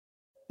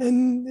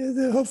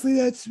 And hopefully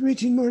that's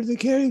reaching more to the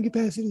carrying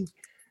capacity.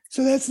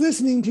 So that's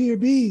listening to your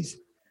bees.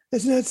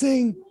 That's not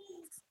saying,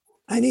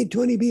 I need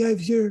 20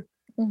 beehives here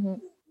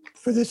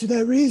for this or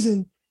that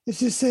reason. It's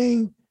just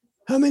saying,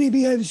 how many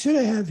beehives should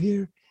I have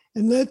here?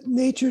 And let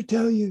nature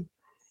tell you.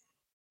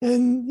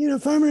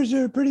 And, farmers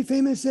are pretty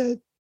famous at,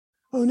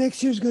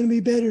 next year's going to be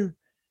better.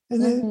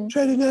 And then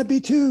try to not be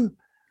too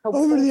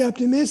overly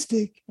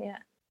optimistic. Yeah.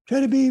 Try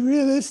to be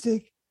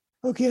realistic.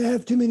 Okay, I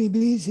have too many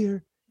bees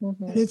here.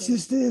 And it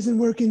isn't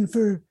working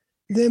for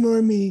them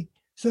or me.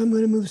 So I'm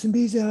going to move some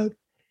bees out.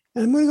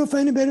 And I'm going to go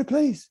find a better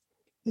place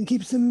and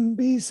keep some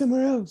bees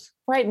somewhere else.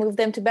 Right, move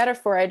them to better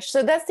forage.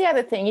 So that's the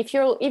other thing. If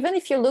you're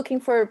looking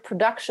for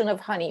production of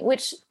honey,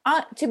 which,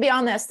 to be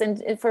honest,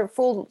 and for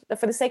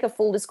the sake of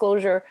full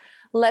disclosure,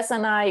 Les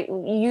and I,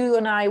 you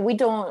and I,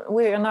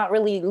 we're not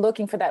really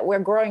looking for that. We're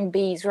growing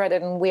bees rather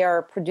than we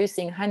are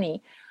producing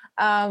honey.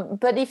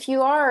 But if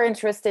you are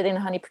interested in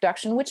honey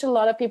production, which a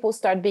lot of people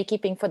start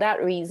beekeeping for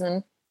that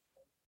reason,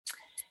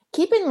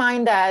 keep in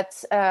mind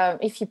that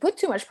if you put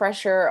too much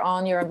pressure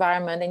on your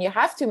environment and you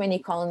have too many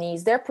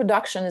colonies, their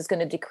production is going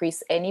to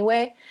decrease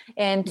anyway.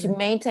 And to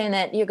maintain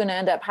it, you're going to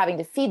end up having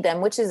to feed them,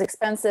 which is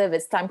expensive.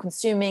 It's time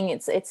consuming.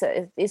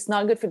 It's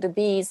not good for the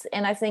bees.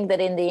 And I think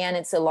that in the end,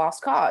 it's a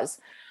lost cause.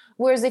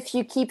 Whereas if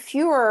you keep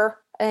fewer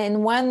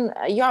in one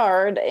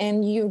yard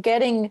and you're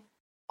getting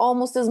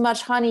almost as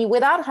much honey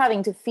without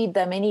having to feed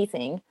them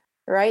anything,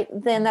 right?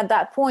 Then at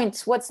that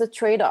point, what's the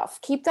trade-off?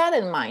 Keep that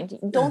in mind.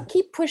 Don't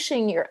keep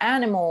pushing your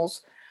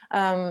animals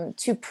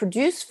to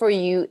produce for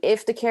you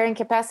if the carrying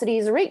capacity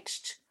is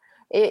reached.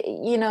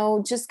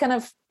 Just kind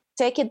of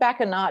take it back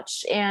a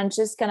notch and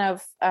just kind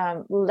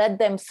of let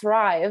them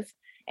thrive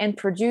and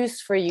produce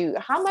for you.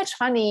 How much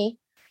honey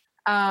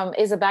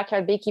is a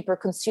backyard beekeeper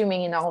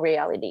consuming in all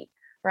reality,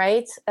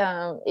 right?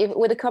 If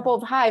with a couple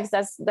of hives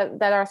that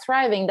are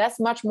thriving, that's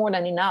much more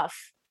than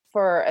enough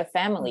for a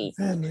family.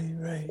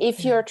 Right.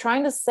 If you're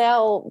trying to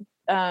sell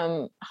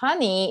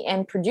honey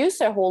and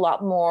produce a whole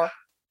lot more,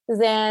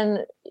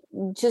 then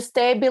just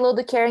stay below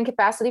the carrying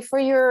capacity for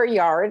your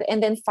yard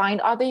and then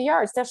find other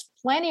yards. There's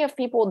plenty of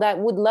people that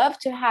would love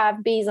to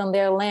have bees on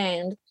their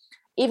land,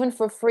 even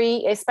for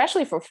free,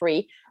 especially for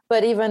free,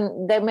 but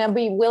even they may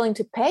be willing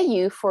to pay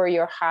you for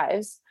your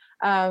hives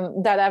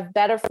that have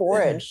better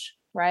forage,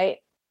 right?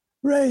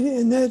 Right,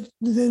 and that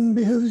then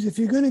behooves, if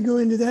you're going to go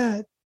into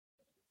that,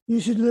 you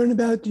should learn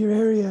about your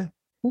area.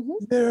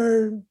 There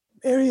are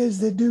areas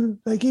that do,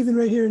 like even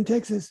right here in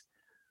Texas,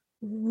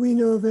 we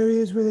know of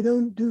areas where they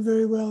don't do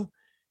very well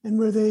and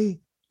where they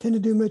tend to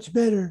do much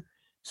better.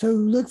 So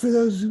look for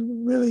those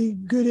really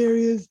good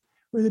areas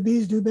where the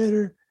bees do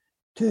better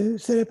to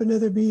set up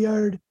another bee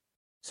yard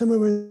somewhere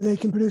where they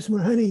can produce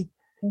more honey.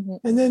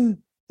 And then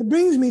it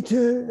brings me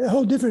to a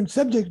whole different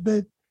subject,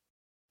 but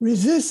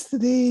resist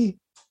the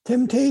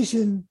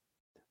temptation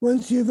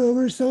once you've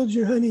oversold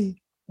your honey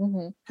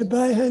to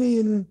buy honey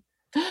and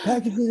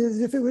package it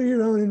as if it were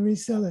your own and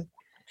resell it.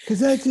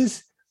 Because that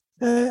just,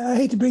 I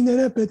hate to bring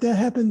that up, but that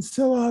happens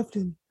so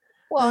often.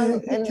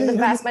 Well, in the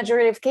vast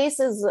majority of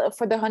cases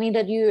for the honey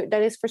that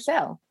is for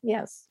sale,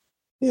 yes.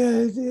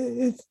 Yeah,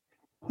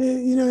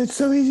 it's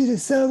so easy to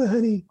sell the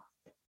honey.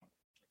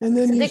 And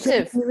then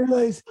you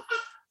realize,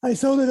 I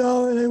sold it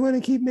all and I want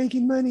to keep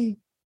making money,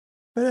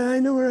 but I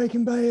know where I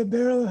can buy a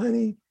barrel of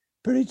honey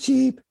pretty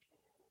cheap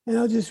and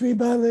I'll just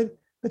rebottle it.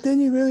 But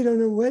then you really don't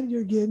know what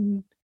you're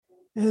getting.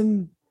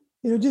 And,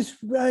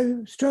 I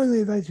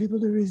strongly advise people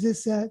to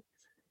resist that.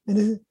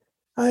 And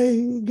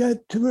I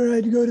got to where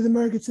I'd go to the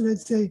markets and I'd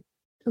say,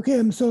 okay,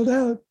 I'm sold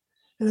out.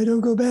 And I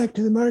don't go back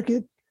to the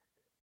market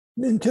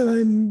until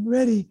I'm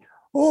ready.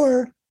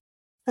 Or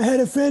I had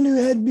a friend who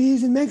had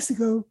bees in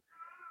Mexico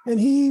and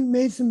he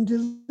made some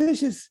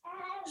delicious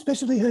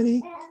specialty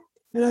honey.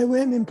 And I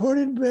went and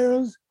imported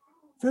barrels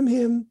from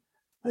him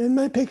in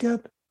my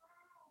pickup,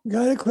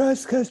 got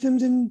across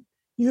customs and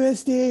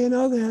USDA and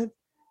all that.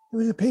 It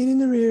was a pain in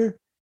the rear.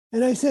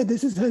 And I said,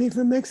 this is honey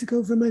from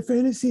Mexico from my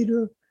friend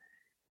Isidro.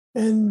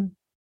 And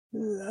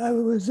I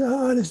was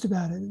honest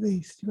about it, at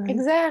least. Right?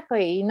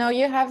 Exactly. No,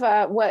 you have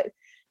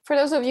for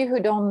those of you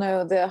who don't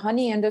know, the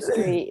honey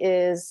industry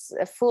is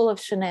full of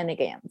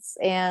shenanigans,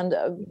 and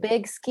a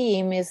big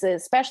scheme is,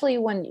 especially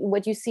when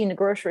what you see in the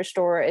grocery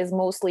store is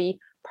mostly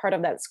part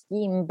of that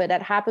scheme, but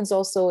that happens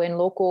also in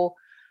local,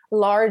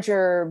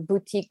 larger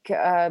boutique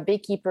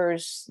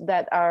beekeepers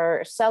that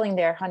are selling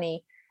their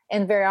honey,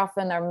 and very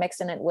often are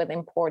mixing it with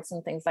imports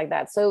and things like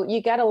that. So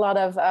you get a lot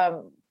of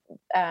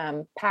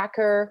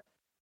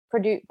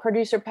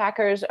producer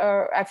packers,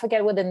 or I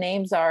forget what the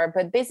names are,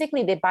 but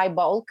basically they buy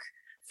bulk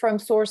from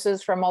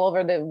sources from all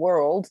over the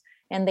world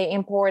and they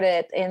import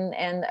it,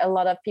 and a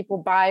lot of people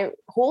buy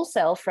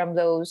wholesale from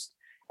those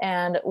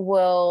and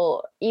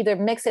will either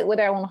mix it with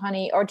their own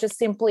honey or just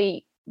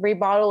simply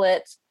rebottle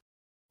it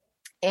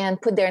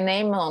and put their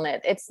name on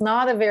it. It's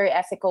not a very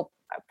ethical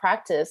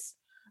practice,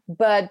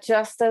 but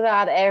just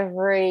about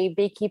every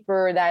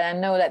beekeeper that I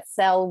know that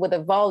sell with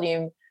a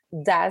volume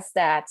does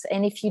that.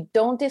 And if you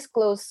don't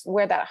disclose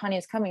where that honey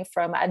is coming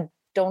from, I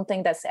don't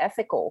think that's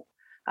ethical.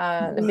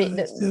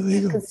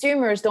 The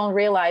consumers don't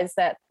realize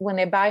that when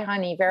they buy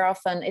honey, very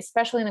often,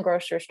 especially in a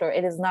grocery store,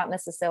 it is not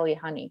necessarily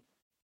honey.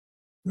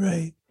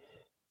 Right.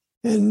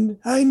 And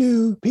I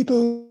knew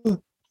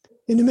people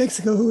in New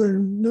Mexico who are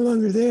no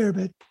longer there,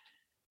 but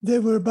they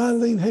were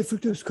bottling high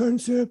fructose corn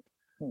syrup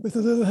with a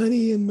little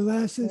honey and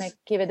molasses. And they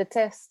give it a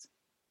test.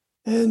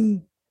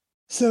 And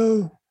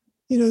so,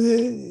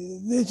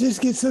 they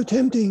just get so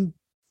tempting.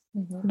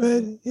 Mm-hmm.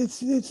 But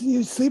it's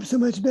you sleep so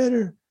much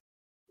better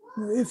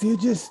if you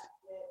just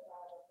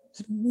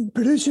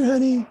produce your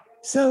honey,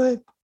 sell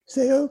it,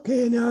 say,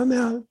 okay, now I'm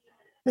out.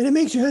 And it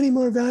makes your honey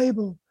more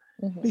valuable,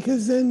 mm-hmm.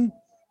 because then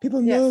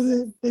people know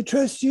that they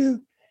trust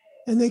you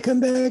and they come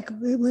back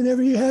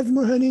whenever you have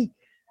more honey.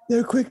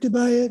 They're quick to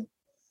buy it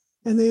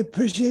and they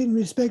appreciate and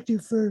respect you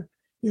for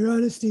your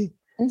honesty.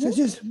 Mm-hmm. So it's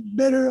just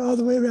better all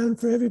the way around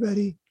for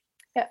everybody.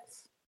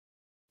 Yes.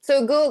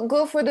 So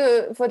go for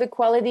the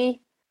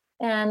quality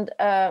and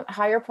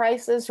higher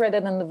prices rather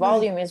than the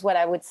volume, right. Is what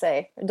I would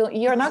say.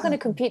 You're not going to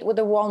compete with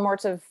the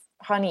Walmart of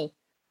honey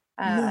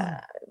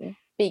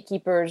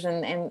beekeepers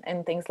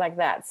and things like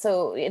that.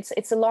 So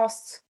it's a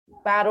lost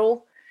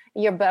battle.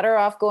 You're better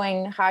off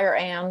going higher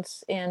end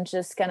and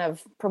just kind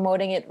of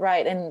promoting it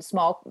right in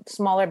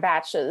smaller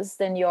batches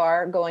than you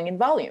are going in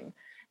volume.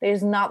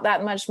 There's not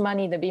that much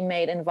money to be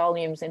made in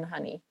volumes in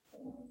honey,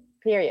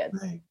 period.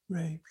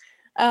 Right.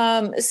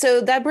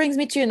 So that brings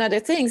me to another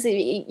thing. So,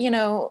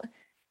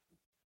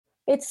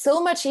 it's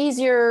so much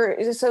easier.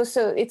 So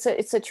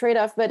it's a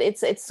trade-off, but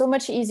it's so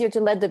much easier to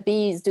let the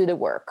bees do the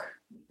work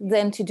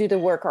than to do the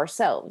work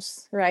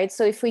ourselves, right?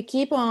 So if we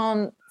keep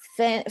on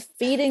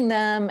feeding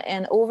them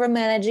and over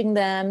managing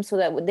them so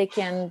that they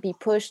can be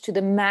pushed to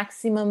the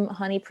maximum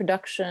honey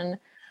production,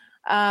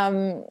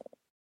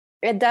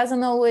 it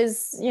doesn't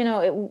always,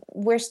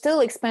 we're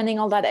still expending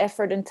all that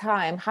effort and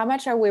time. How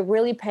much are we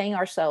really paying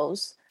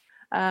ourselves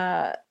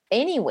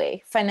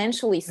anyway,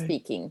 financially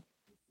speaking?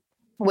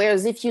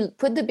 Whereas if you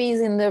put the bees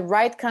in the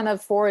right kind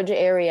of forage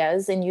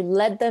areas and you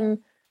let them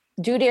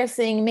do their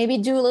thing, maybe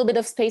do a little bit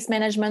of space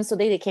management so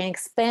they can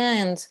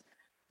expand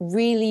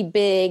really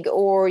big,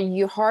 or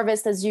you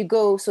harvest as you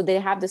go so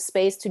they have the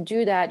space to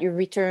do that. You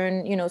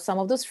return, some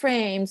of those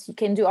frames. You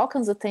can do all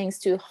kinds of things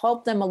to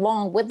help them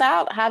along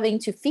without having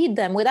to feed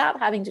them, without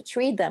having to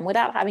treat them,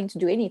 without having to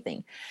do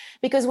anything.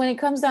 Because when it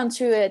comes down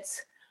to it,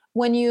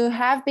 when you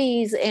have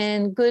bees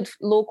in good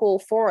local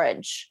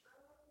forage,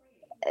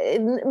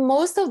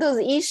 most of those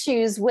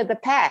issues with the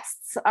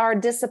pests are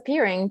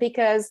disappearing,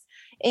 because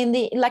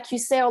like you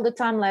say all the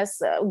time,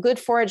 Les, good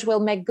forage will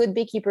make good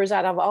beekeepers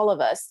out of all of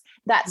us.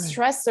 That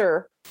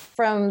stressor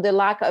from the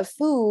lack of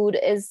food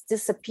is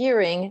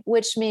disappearing,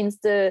 which means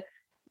the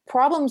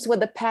problems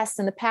with the pests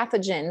and the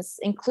pathogens,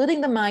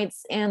 including the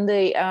mites and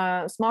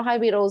the small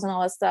hive beetles and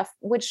all that stuff,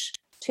 which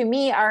to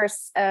me are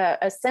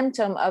a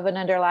symptom of an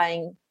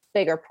underlying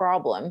bigger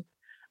problem,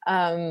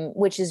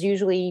 which is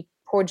usually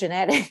poor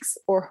genetics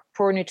or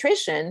poor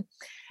nutrition,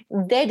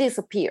 they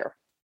disappear.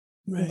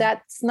 Right.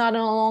 That's no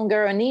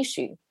longer an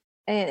issue.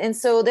 And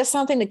so there's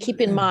something to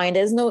keep in mind.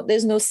 There's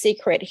no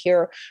secret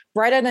here.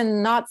 Rather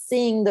than not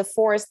seeing the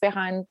forest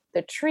behind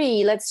the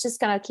tree, let's just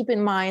kind of keep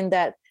in mind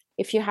that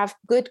if you have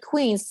good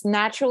queens,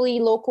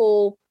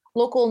 local,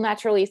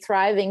 naturally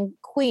thriving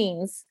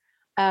queens,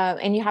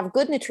 and you have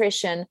good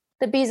nutrition,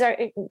 the bees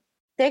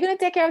they're going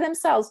to take care of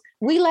themselves.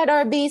 We let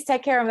our bees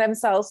take care of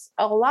themselves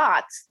a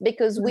lot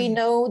because we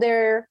know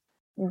they're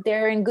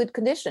in good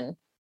condition.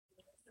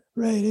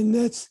 Right. And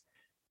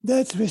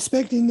that's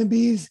respecting the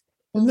bees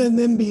and letting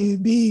them be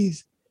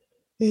bees.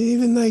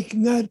 Even like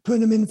not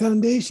putting them in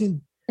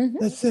foundation,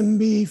 lets them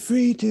be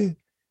free to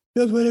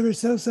build whatever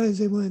cell size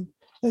they want.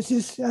 That's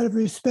just out of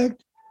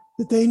respect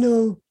that they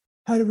know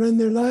how to run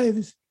their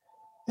lives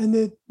and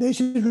that they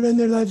should run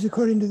their lives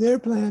according to their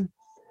plan.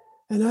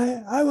 And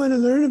I want to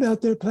learn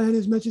about their plan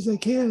as much as I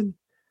can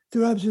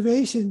through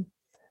observation,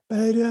 but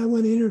I don't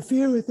want to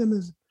interfere with them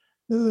as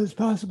little as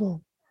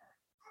possible.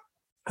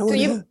 I want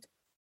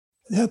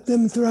to help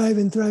them thrive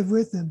and thrive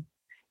with them.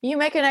 You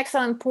make an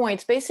excellent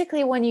point.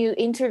 Basically, when you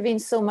intervene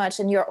so much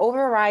and you're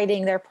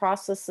overriding their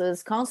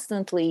processes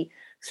constantly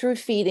through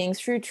feeding,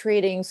 through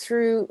trading,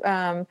 through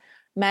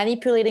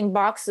manipulating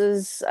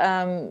boxes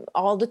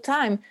all the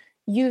time,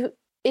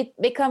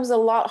 it becomes a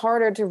lot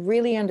harder to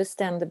really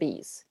understand the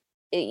bees.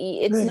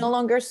 It's Right. no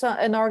longer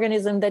an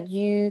organism that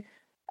you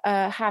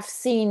have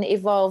seen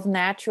evolve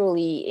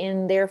naturally,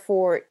 and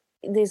therefore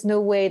there's no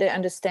way to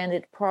understand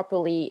it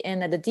properly.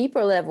 And at a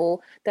deeper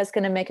level, that's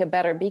going to make a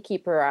better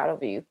beekeeper out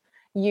of you.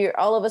 You're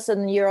all of a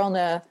sudden you're on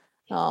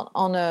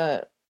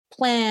a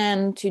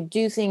plan to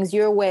do things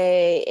your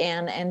way,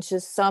 and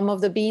just some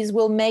of the bees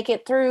will make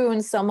it through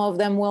and some of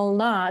them will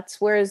not.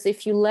 Whereas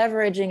if you're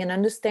leveraging and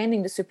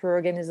understanding the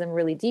superorganism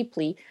really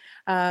deeply,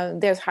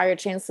 there's higher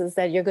chances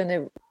that you're going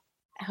to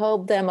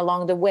help them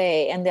along the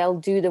way and they'll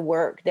do the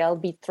work. They'll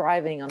be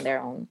thriving on their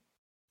own.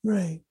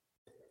 Right.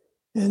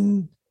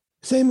 And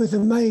same with the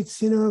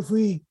mites. If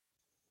we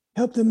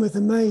help them with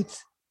the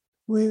mites,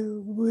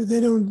 they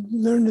don't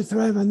learn to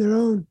thrive on their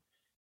own,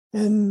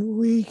 and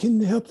we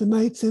can help the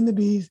mites and the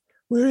bees.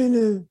 We're in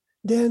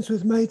a dance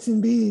with mites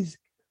and bees.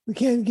 We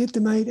can't get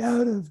the mite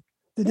out of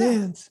the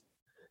dance,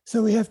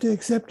 so we have to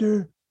accept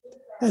her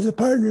as a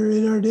partner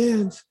in our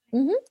dance.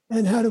 Mm-hmm.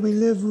 And how do we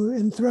live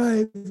and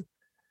thrive?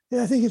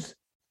 I think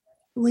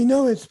we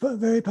know it's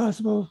very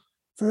possible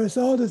for us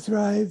all to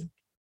thrive,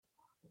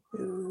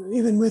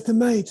 even with the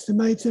mites. The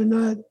mites are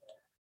not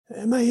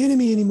my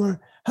enemy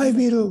anymore. Hive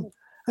beetle,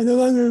 I no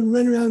longer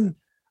run around,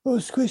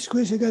 squish,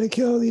 squish, I got to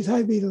kill all these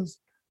hive beetles.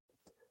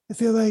 I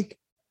feel like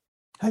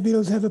hive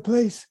beetles have a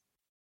place.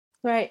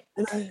 Right.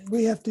 And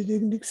we have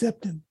to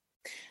accept them.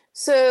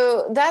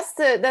 So that's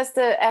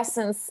the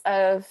essence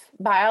of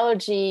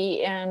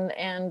biology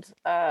and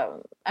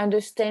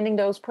understanding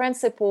those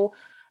principles.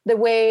 The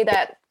way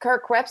that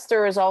Kirk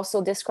Webster has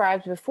also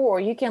described before,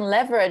 you can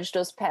leverage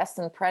those pests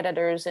and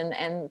predators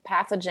and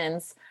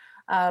pathogens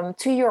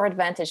to your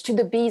advantage, to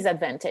the bees'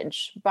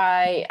 advantage,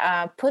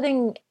 by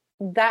putting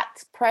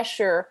that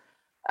pressure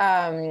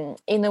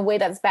in a way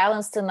that's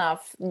balanced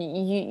enough.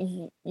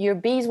 Your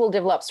bees will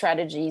develop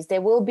strategies. They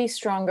will be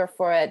stronger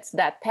for it.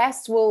 That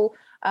pests will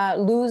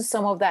lose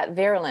some of that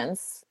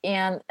virulence,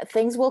 and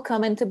things will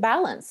come into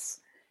balance.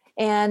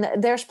 And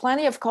there's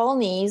plenty of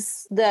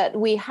colonies that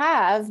we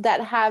have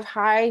that have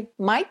high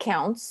mite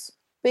counts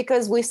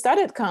because we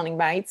started counting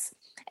mites,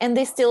 and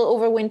they still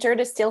overwinter,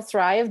 they still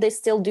thrive, they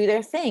still do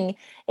their thing.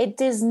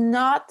 It is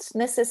not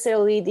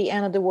necessarily the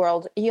end of the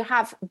world. You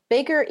have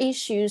bigger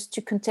issues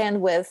to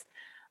contend with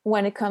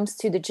when it comes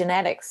to the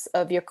genetics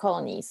of your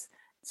colonies.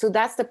 So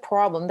that's the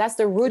problem. That's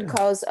the root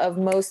cause of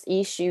most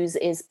issues,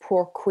 is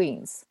poor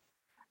queens.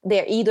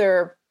 They're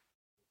either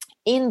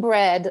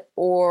inbred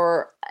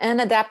or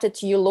unadapted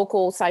to your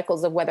local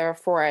cycles of weather or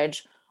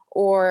forage,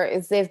 or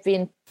if they've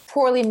been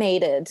poorly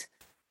mated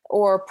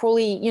or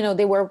poorly,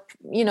 they were,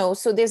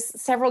 so there's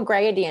several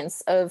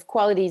gradients of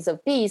qualities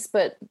of bees,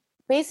 but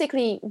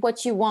basically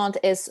what you want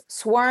is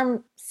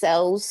swarm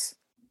cells,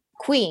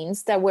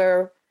 queens that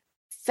were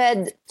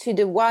fed to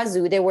the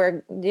wazoo. They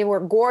were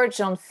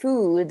gorged on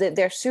food.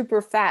 They're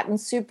super fat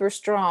and super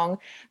strong.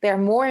 They're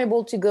more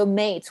able to go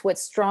mate with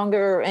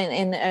stronger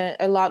and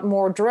a lot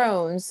more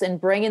drones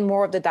and bring in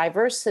more of the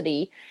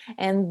diversity.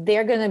 And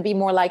they're going to be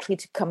more likely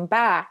to come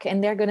back,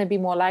 and they're going to be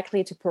more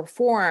likely to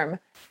perform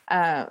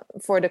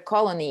for the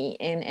colony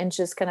and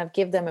just kind of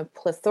give them a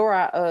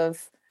plethora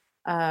of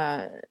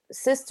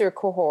sister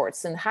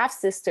cohorts and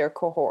half-sister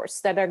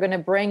cohorts that are going to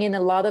bring in a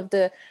lot of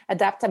the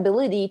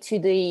adaptability to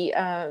the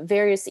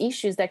various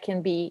issues that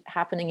can be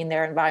happening in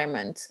their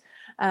environment.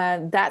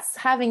 That's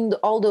having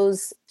all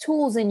those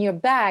tools in your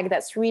bag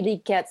that's really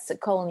gets the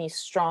colony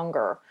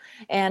stronger.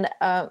 And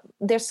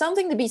there's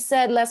something to be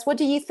said, Les, what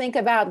do you think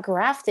about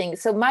grafting?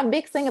 So my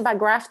big thing about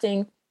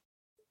grafting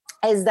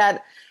is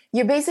that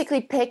you're basically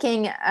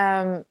picking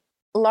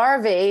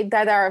larvae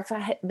that are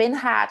been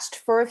hatched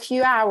for a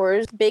few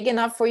hours, big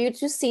enough for you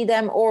to see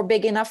them or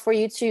big enough for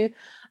you to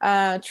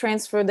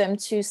transfer them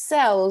to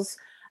cells.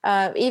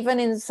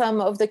 Even in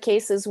some of the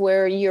cases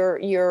where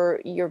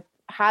you're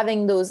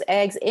having those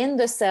eggs in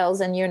the cells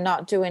and you're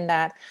not doing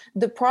that,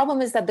 the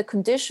problem is that the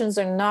conditions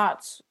are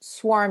not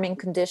swarming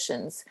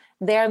conditions.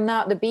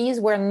 The bees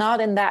were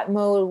not in that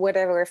mode where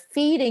they were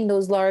feeding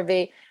those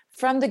larvae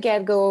from the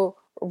get-go,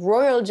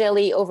 royal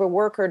jelly over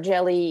worker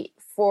jelly.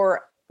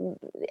 For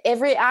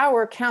every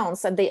hour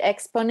counts at the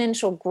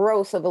exponential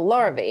growth of a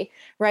larvae,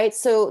 right?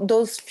 So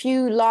those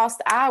few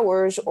lost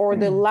hours or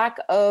the lack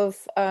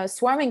of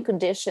swarming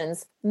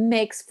conditions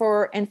makes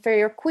for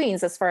inferior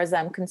queens, as far as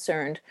I'm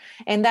concerned.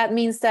 And that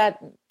means that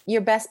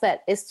your best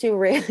bet is to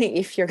really,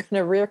 if you're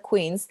going to rear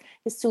queens,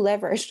 is to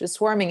leverage the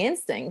swarming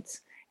instinct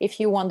if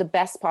you want the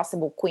best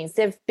possible queens.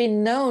 They've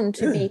been known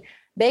to be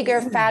bigger,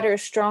 fatter,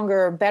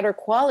 stronger, better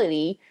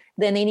quality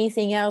than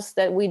anything else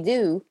that we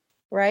do.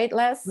 right,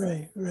 Les?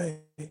 Right, right.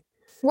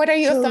 What are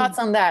your So, thoughts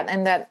on that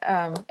and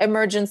that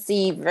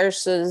emergency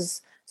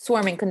versus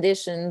swarming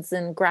conditions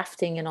and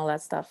grafting and all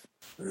that stuff?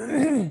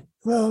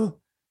 well,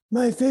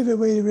 my favorite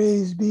way to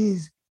raise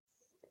bees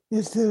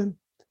is to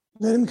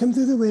let them come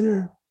through the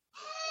winter,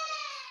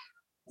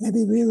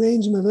 maybe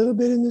rearrange them a little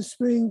bit in the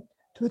spring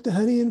to put the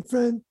honey in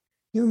front,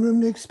 give them room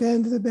to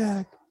expand to the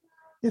back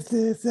if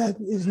that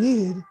is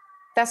needed.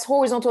 That's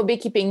horizontal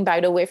beekeeping,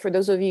 by the way, for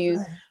those of you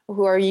Right.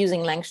 who are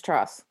using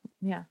Langstroth.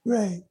 Yeah.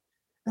 Right.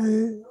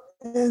 And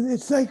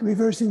it's like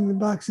reversing the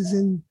boxes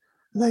in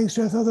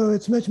Langstroth, although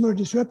it's much more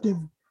disruptive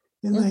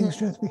in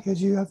Langstroth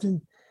because you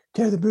often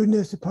tear the brood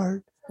nest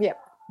apart. Yep.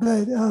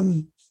 But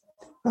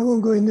I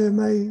won't go into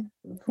my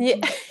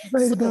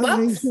right about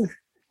Langstroth.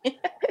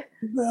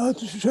 But I'll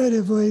try to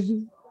avoid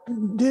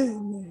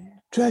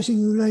trashing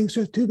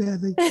Langstroth too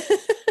badly.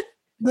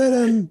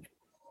 But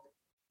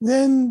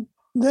then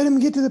let them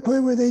get to the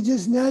point where they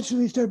just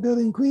naturally start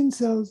building queen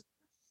cells,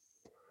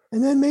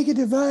 and then make a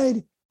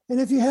divide.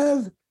 And if you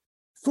have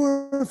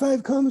 4 or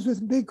 5 combs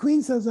with big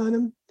queen cells on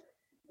them,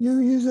 you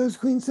use those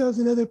queen cells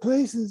in other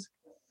places,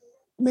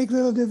 make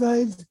little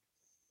divides,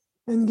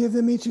 and give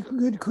them each a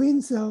good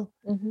queen cell.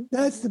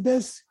 That's the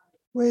best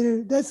way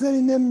to. That's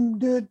letting them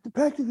do it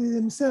practically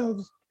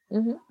themselves.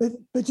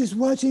 But just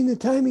watching the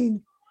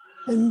timing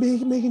and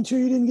making sure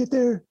you didn't get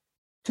there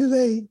too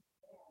late.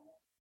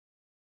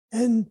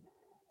 And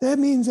that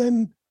means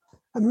I'm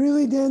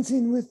really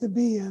dancing with the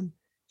bee.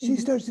 She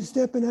starts to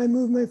step and I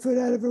move my foot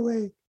out of her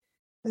way.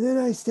 And then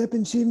I step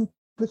and she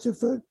puts her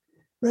foot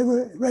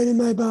right in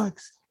my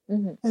box.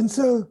 And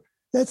so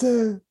that's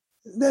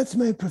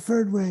my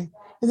preferred way.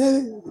 And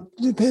then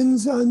it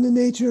depends on the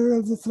nature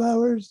of the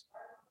flowers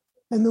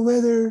and the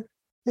weather.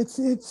 It's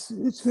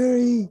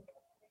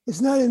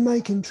not in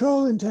my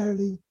control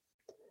entirely,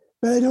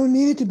 but I don't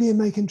need it to be in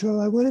my control.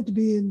 I want it to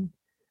be in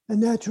a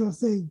natural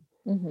thing.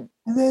 And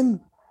then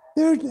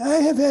I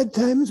have had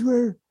times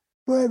where,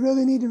 boy, I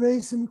really need to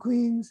raise some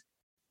queens,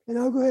 and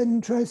I'll go ahead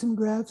and try some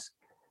grafts,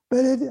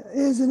 but it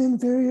is an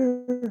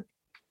inferior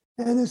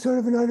and a sort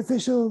of an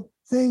artificial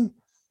thing.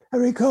 I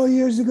recall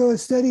years ago a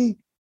study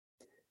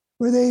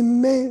where they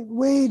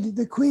weighed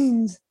the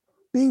queens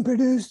being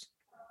produced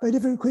by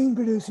different queen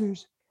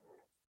producers,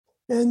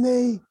 and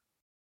they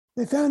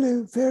found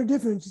a fair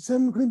difference.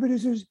 Some queen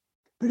producers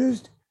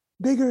produced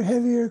bigger,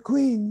 heavier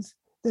queens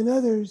than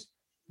others,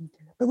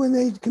 but when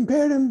they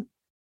compared them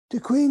to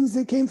queens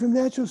that came from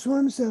natural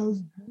swarm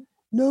cells,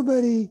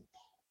 nobody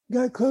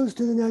got close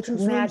to the natural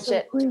swarm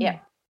cell queen. Yeah.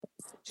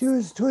 She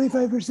was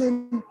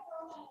 25%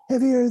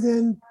 heavier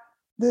than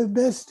the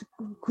best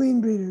queen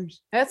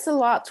breeders. That's a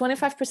lot.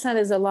 25%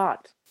 is a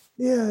lot.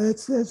 Yeah,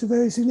 that's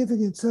very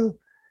significant. So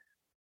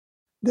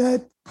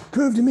that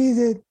proved to me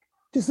that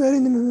just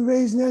letting them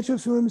raise natural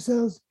swarm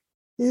cells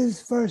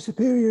is far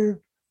superior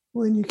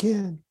when you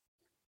can.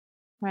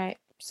 Right.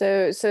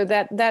 So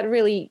that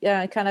really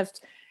kind of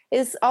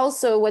is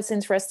also what's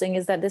interesting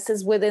is that this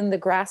is within the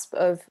grasp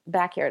of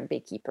backyard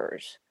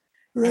beekeepers.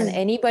 Right. And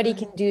anybody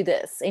can do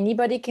this.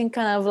 Anybody can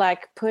kind of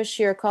like push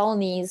your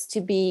colonies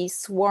to be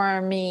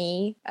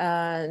swarmy,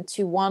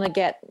 to want to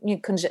get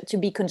to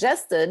be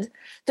congested.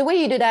 The way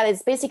you do that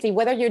is basically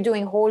whether you're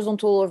doing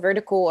horizontal or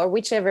vertical or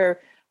whichever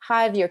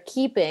hive you're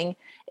keeping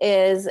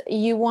is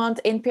you want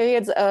in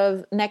periods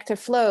of nectar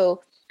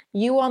flow,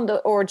 you want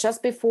or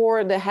just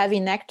before the heavy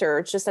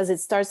nectar, just as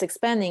it starts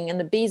expanding and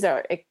the bees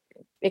are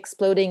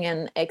exploding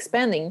and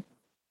expanding,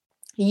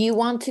 you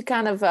want to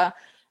kind of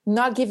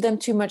not give them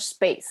too much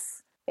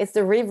space. It's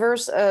the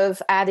reverse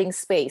of adding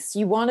space.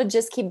 You want to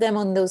just keep them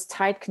on those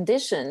tight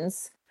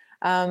conditions.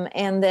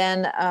 And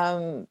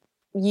then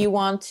you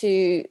want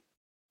to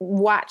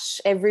watch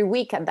every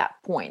week at that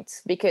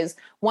point, because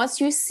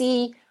once you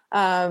see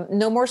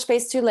no more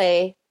space to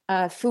lay,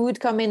 food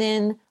coming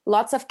in,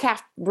 lots of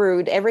capped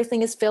brood,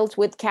 everything is filled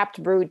with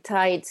capped brood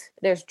tight.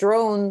 There's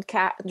drone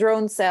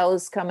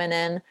cells coming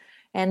in,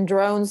 and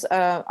drones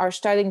are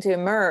starting to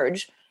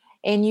emerge.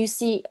 And you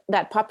see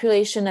that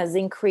population has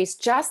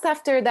increased just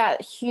after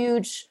that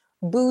huge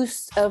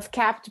boost of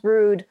capped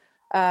brood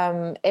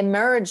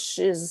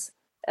emerges.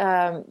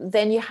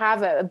 Then you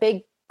have a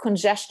big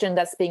congestion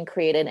that's being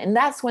created, and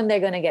that's when they're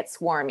going to get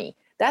swarmy.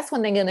 That's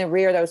when they're going to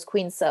rear those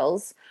queen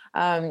cells.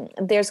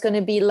 There's going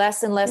to be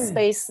less and less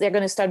space. They're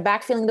going to start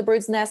backfilling the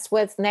bird's nest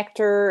with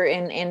nectar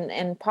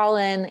and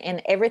pollen,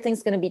 and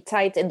everything's going to be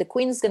tight, and the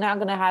queen's not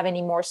going to have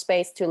any more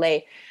space to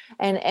lay.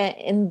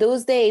 And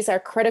those days are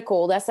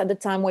critical. That's at the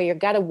time where you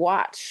got to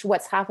watch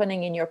what's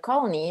happening in your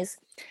colonies.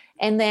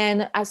 And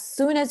then as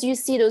soon as you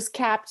see those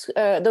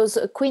those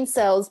queen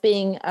cells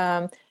being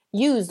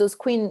used, those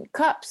queen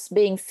cups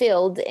being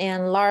filled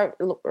and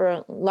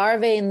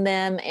larvae in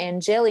them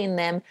and jelly in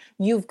them,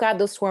 you've got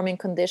those swarming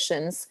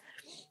conditions.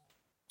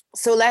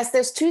 So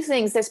there's two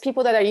things. There's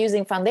people that are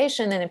using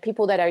foundation and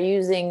people that are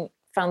using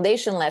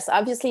foundationless.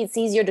 Obviously, it's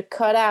easier to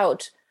cut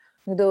out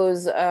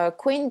those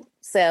queen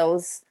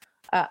cells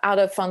out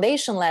of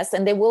foundationless,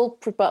 and they will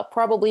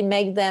probably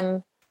make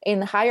them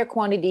in higher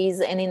quantities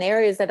and in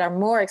areas that are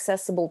more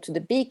accessible to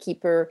the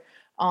beekeeper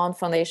on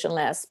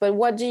foundationless. But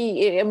what do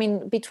you, I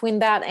mean, between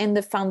that and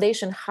the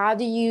foundation, how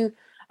do you,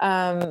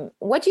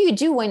 what do you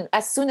do when,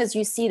 as soon as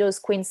you see those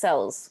queen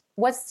cells?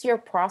 What's your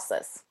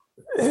process?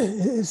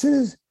 As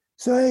soon as,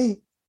 so I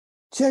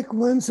check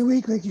once a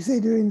week, like you say,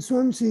 during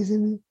swarm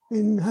season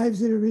in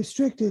hives that are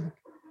restricted.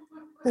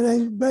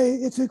 And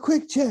it's a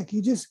quick check.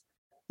 You just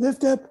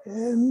lift up,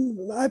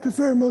 and I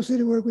prefer mostly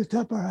to work with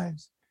top bar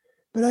hives,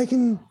 but I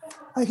can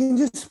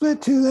just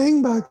split 2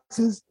 laying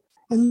boxes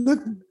and look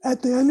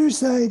at the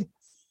underside.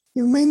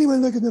 You mainly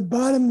want to look at the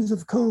bottoms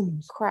of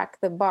combs. Crack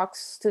the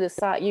box to the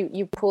side.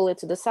 You pull it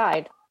to the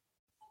side.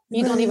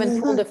 You Right, don't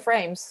even pull the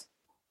frames.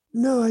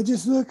 No, I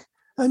just look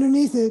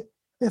underneath it.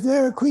 If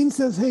there are queen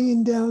cells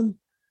hanging down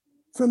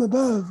from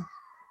above,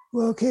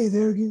 well, okay,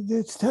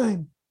 it's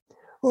time.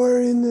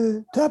 Or in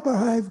the top bar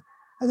hive,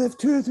 I left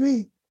 2 or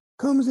 3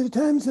 combs at a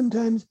time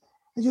sometimes.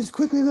 I just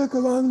quickly look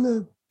along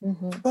the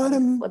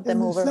bottom and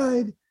the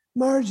side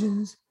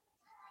margins,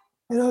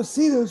 and I'll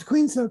see those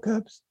queen cell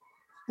cups.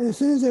 And as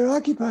soon as they're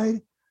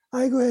occupied,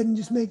 I go ahead and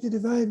just make the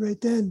divide right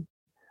then.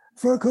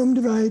 4 comb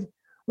divide,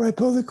 where I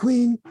pull the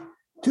queen,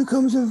 2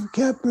 combs of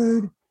cap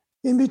brood,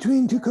 in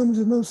between 2 combs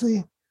of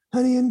mostly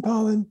honey and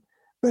pollen,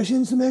 brush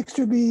in some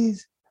extra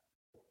bees,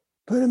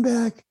 put them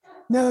back.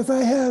 Now, if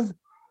I have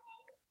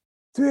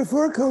 3 or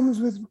 4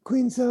 combs with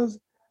queen cells,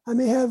 I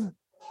may have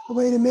a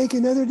way to make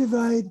another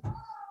divide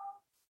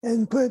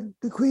and put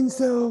the queen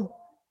cell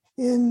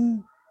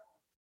in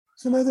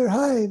some other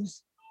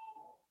hives,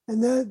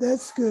 and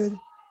that's good.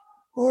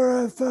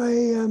 Or if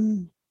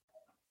and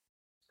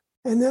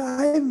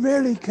I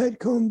rarely cut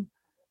comb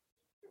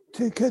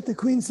to cut the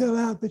queen cell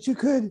out, but you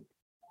could,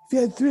 if you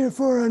had 3 or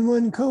 4 on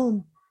one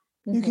comb,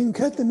 you can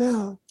cut them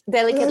out.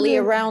 Delicately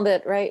around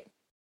it, right?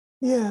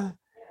 Yeah,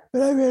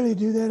 but I rarely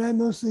do that. I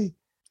mostly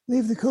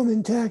leave the comb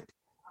intact,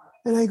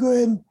 and I go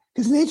ahead,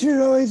 because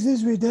nature always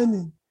is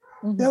redundant.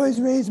 They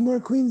always raise more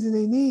queens than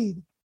they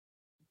need.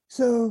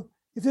 So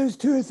if there's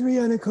 2 or 3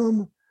 on a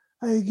comb,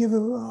 I give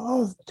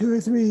all 2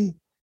 or 3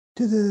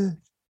 to the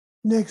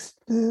next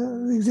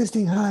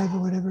existing hive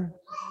or whatever.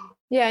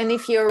 Yeah, and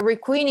if you're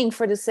requeening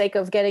for the sake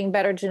of getting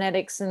better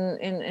genetics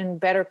and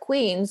better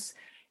queens,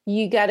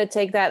 you got to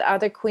take that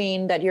other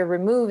queen that you're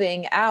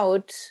removing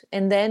out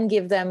and then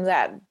give them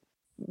that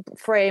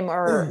frame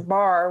or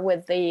bar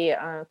with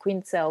the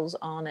queen cells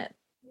on it.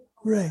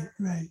 Right.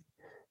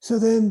 So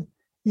then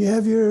you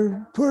have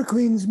your poor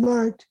queens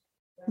marked.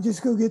 You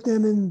just go get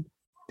them and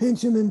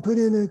pinch them and put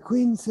in a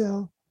queen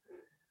cell.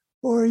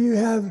 Or you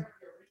have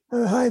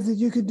a hive that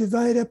you could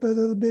divide up a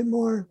little bit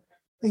more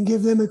and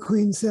give them a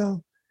queen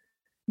cell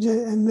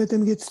and let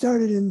them get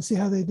started and see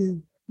how they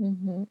do.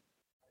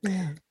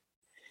 Yeah.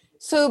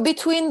 So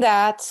between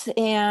that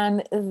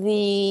and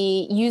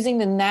using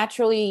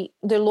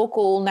the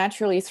local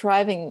naturally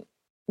thriving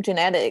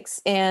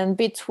genetics, and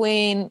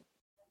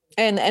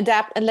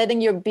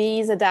letting your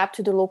bees adapt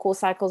to the local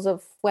cycles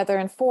of weather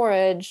and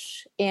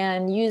forage,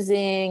 and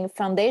using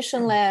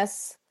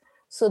foundationless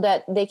so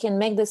that they can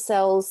make the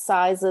cell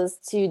sizes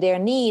to their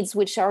needs,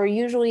 which are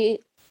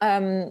usually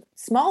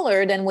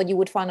smaller than what you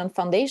would find on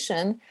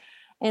foundation.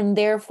 And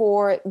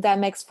therefore that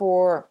makes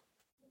for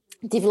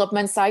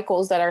development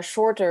cycles that are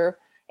shorter,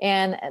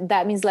 and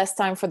that means less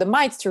time for the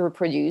mites to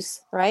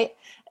reproduce, right?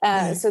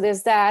 So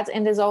there's that,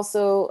 and there's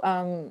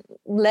also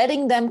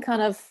letting them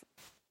kind of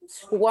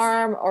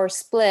swarm or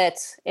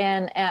split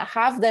and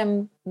have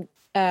them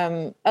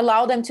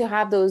allow them to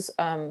have those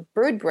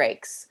brood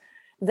breaks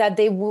that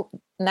they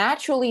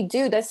naturally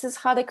do. This is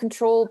how they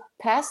control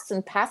pests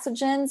and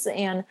pathogens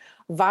and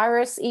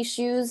virus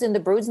issues in the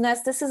brood's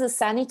nest. This is a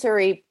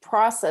sanitary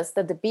process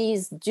that the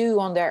bees do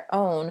on their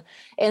own.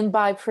 And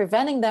by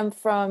preventing them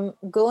from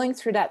going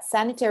through that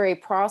sanitary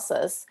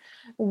process,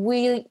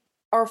 we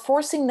are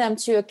forcing them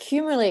to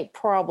accumulate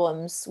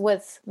problems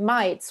with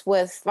mites,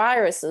 with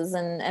viruses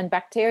and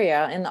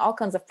bacteria and all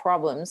kinds of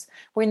problems.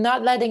 We're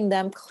not letting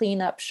them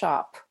clean up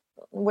shop.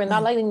 We're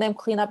not letting them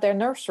clean up their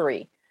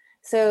nursery.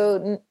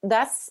 So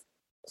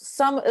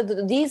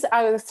these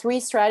are the 3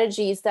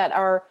 strategies that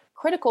are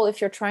critical if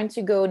you're trying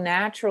to go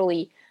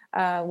naturally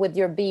with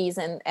your bees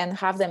and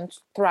have them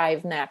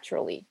thrive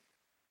naturally.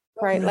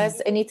 Right,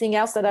 Les, anything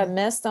else that I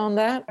missed on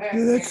that?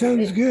 Yeah, that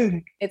sounds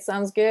good. It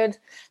sounds good.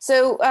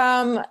 So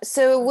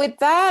with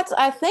that,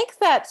 I think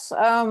that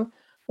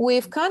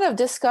we've kind of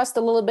discussed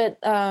a little bit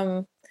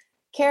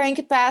carrying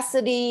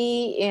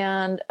capacity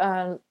and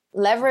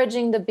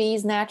leveraging the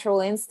bees' natural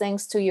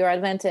instincts to your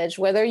advantage,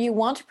 whether you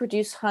want to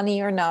produce honey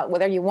or not,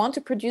 whether you want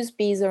to produce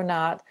bees or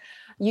not,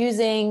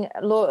 using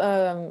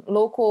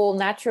local,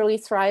 naturally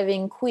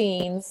thriving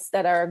queens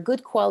that are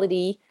good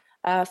quality,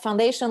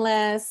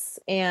 foundationless,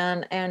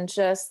 and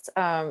just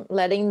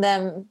letting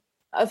them,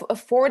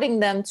 affording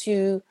them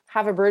to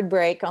have a brood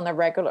break on a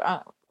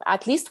regular,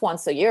 at least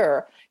once a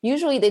year.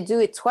 Usually they do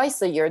it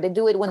twice a year. They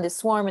do it when they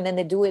swarm, and then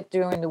they do it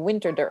during the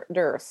winter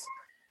dearth,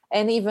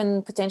 and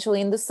even potentially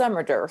in the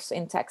summer dearth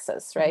in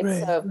Texas, right?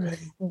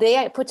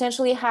 They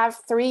potentially have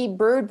 3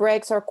 brood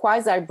breaks or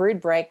quasi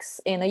brood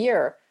breaks in a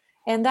year.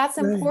 And that's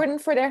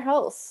important for their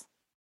health.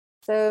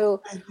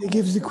 So it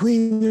gives the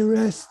queen a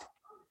rest.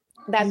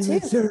 that too.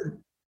 That's her,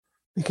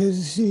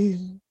 because she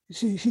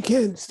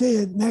can't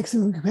stay at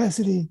maximum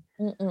capacity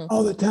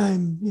all the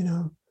time. You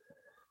know,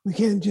 we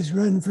can't just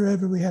run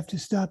forever. We have to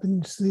stop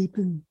and sleep.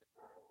 And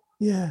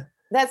yeah,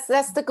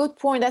 that's the good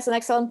point. That's an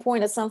excellent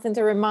point. That's something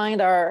to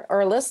remind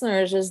our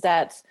listeners, is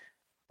that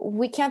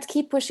we can't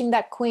keep pushing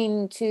that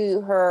queen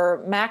to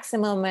her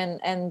maximum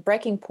and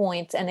breaking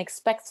point and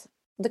expect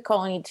the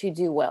colony to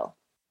do well.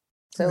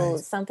 So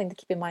something to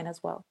keep in mind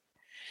as well.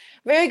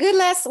 Very good,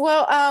 Les.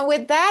 Well,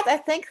 with that, I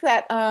think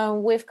that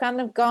we've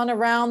kind of gone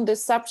around the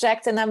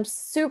subject, and I'm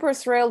super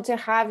thrilled to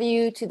have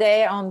you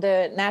today on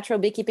the Natural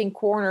Beekeeping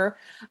Corner.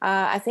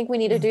 I think we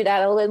need to do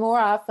that a little bit more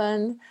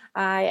often.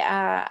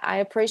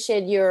 I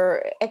appreciate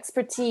your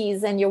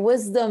expertise and your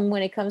wisdom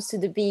when it comes to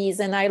the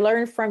bees, and I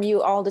learn from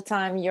you all the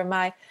time. You're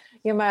my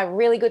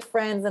really good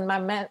friends and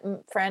my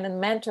friend and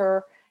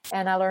mentor.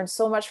 And I learned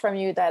so much from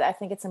you that I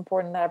think it's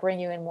important that I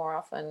bring you in more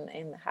often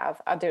and have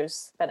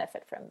others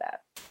benefit from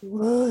that.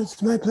 Well,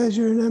 it's my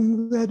pleasure, and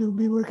I'm glad to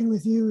be working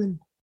with you. And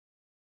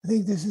I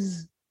think this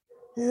is,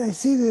 and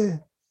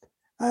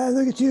I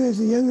look at you as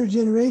a younger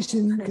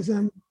generation, because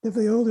I'm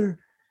definitely older.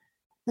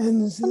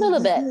 And a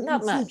little bit,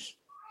 not much.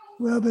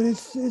 Well, but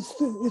it's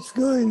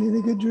going in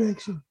a good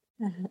direction.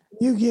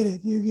 You get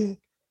it. You're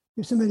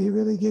somebody who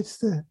really gets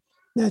the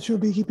natural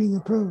beekeeping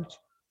approach.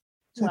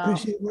 So I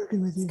appreciate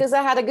working with you. Because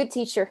I had a good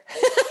teacher.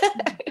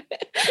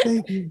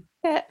 Thank you.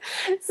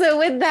 So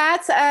with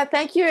that,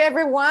 thank you,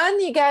 everyone.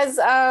 You guys,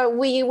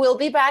 we will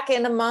be back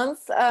in a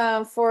month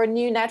for a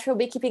new Natural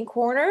Beekeeping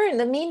Corner. In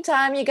the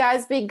meantime, you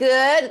guys be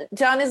good.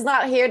 John is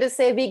not here to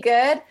say be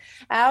good.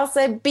 I'll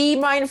say be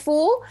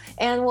mindful,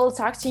 and we'll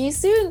talk to you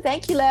soon.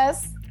 Thank you,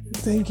 Les.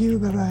 Thank you.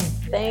 Bye-bye.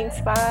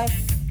 Thanks. Bye.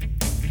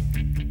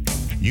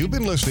 You've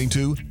been listening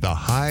to The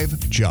Hive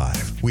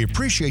Jive. We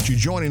appreciate you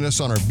joining us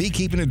on our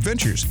beekeeping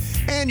adventures.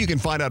 And you can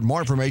find out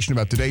more information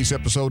about today's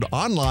episode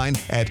online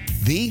at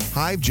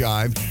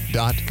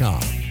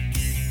thehivejive.com.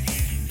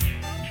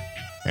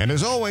 And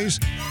as always,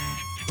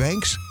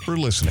 thanks for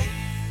listening.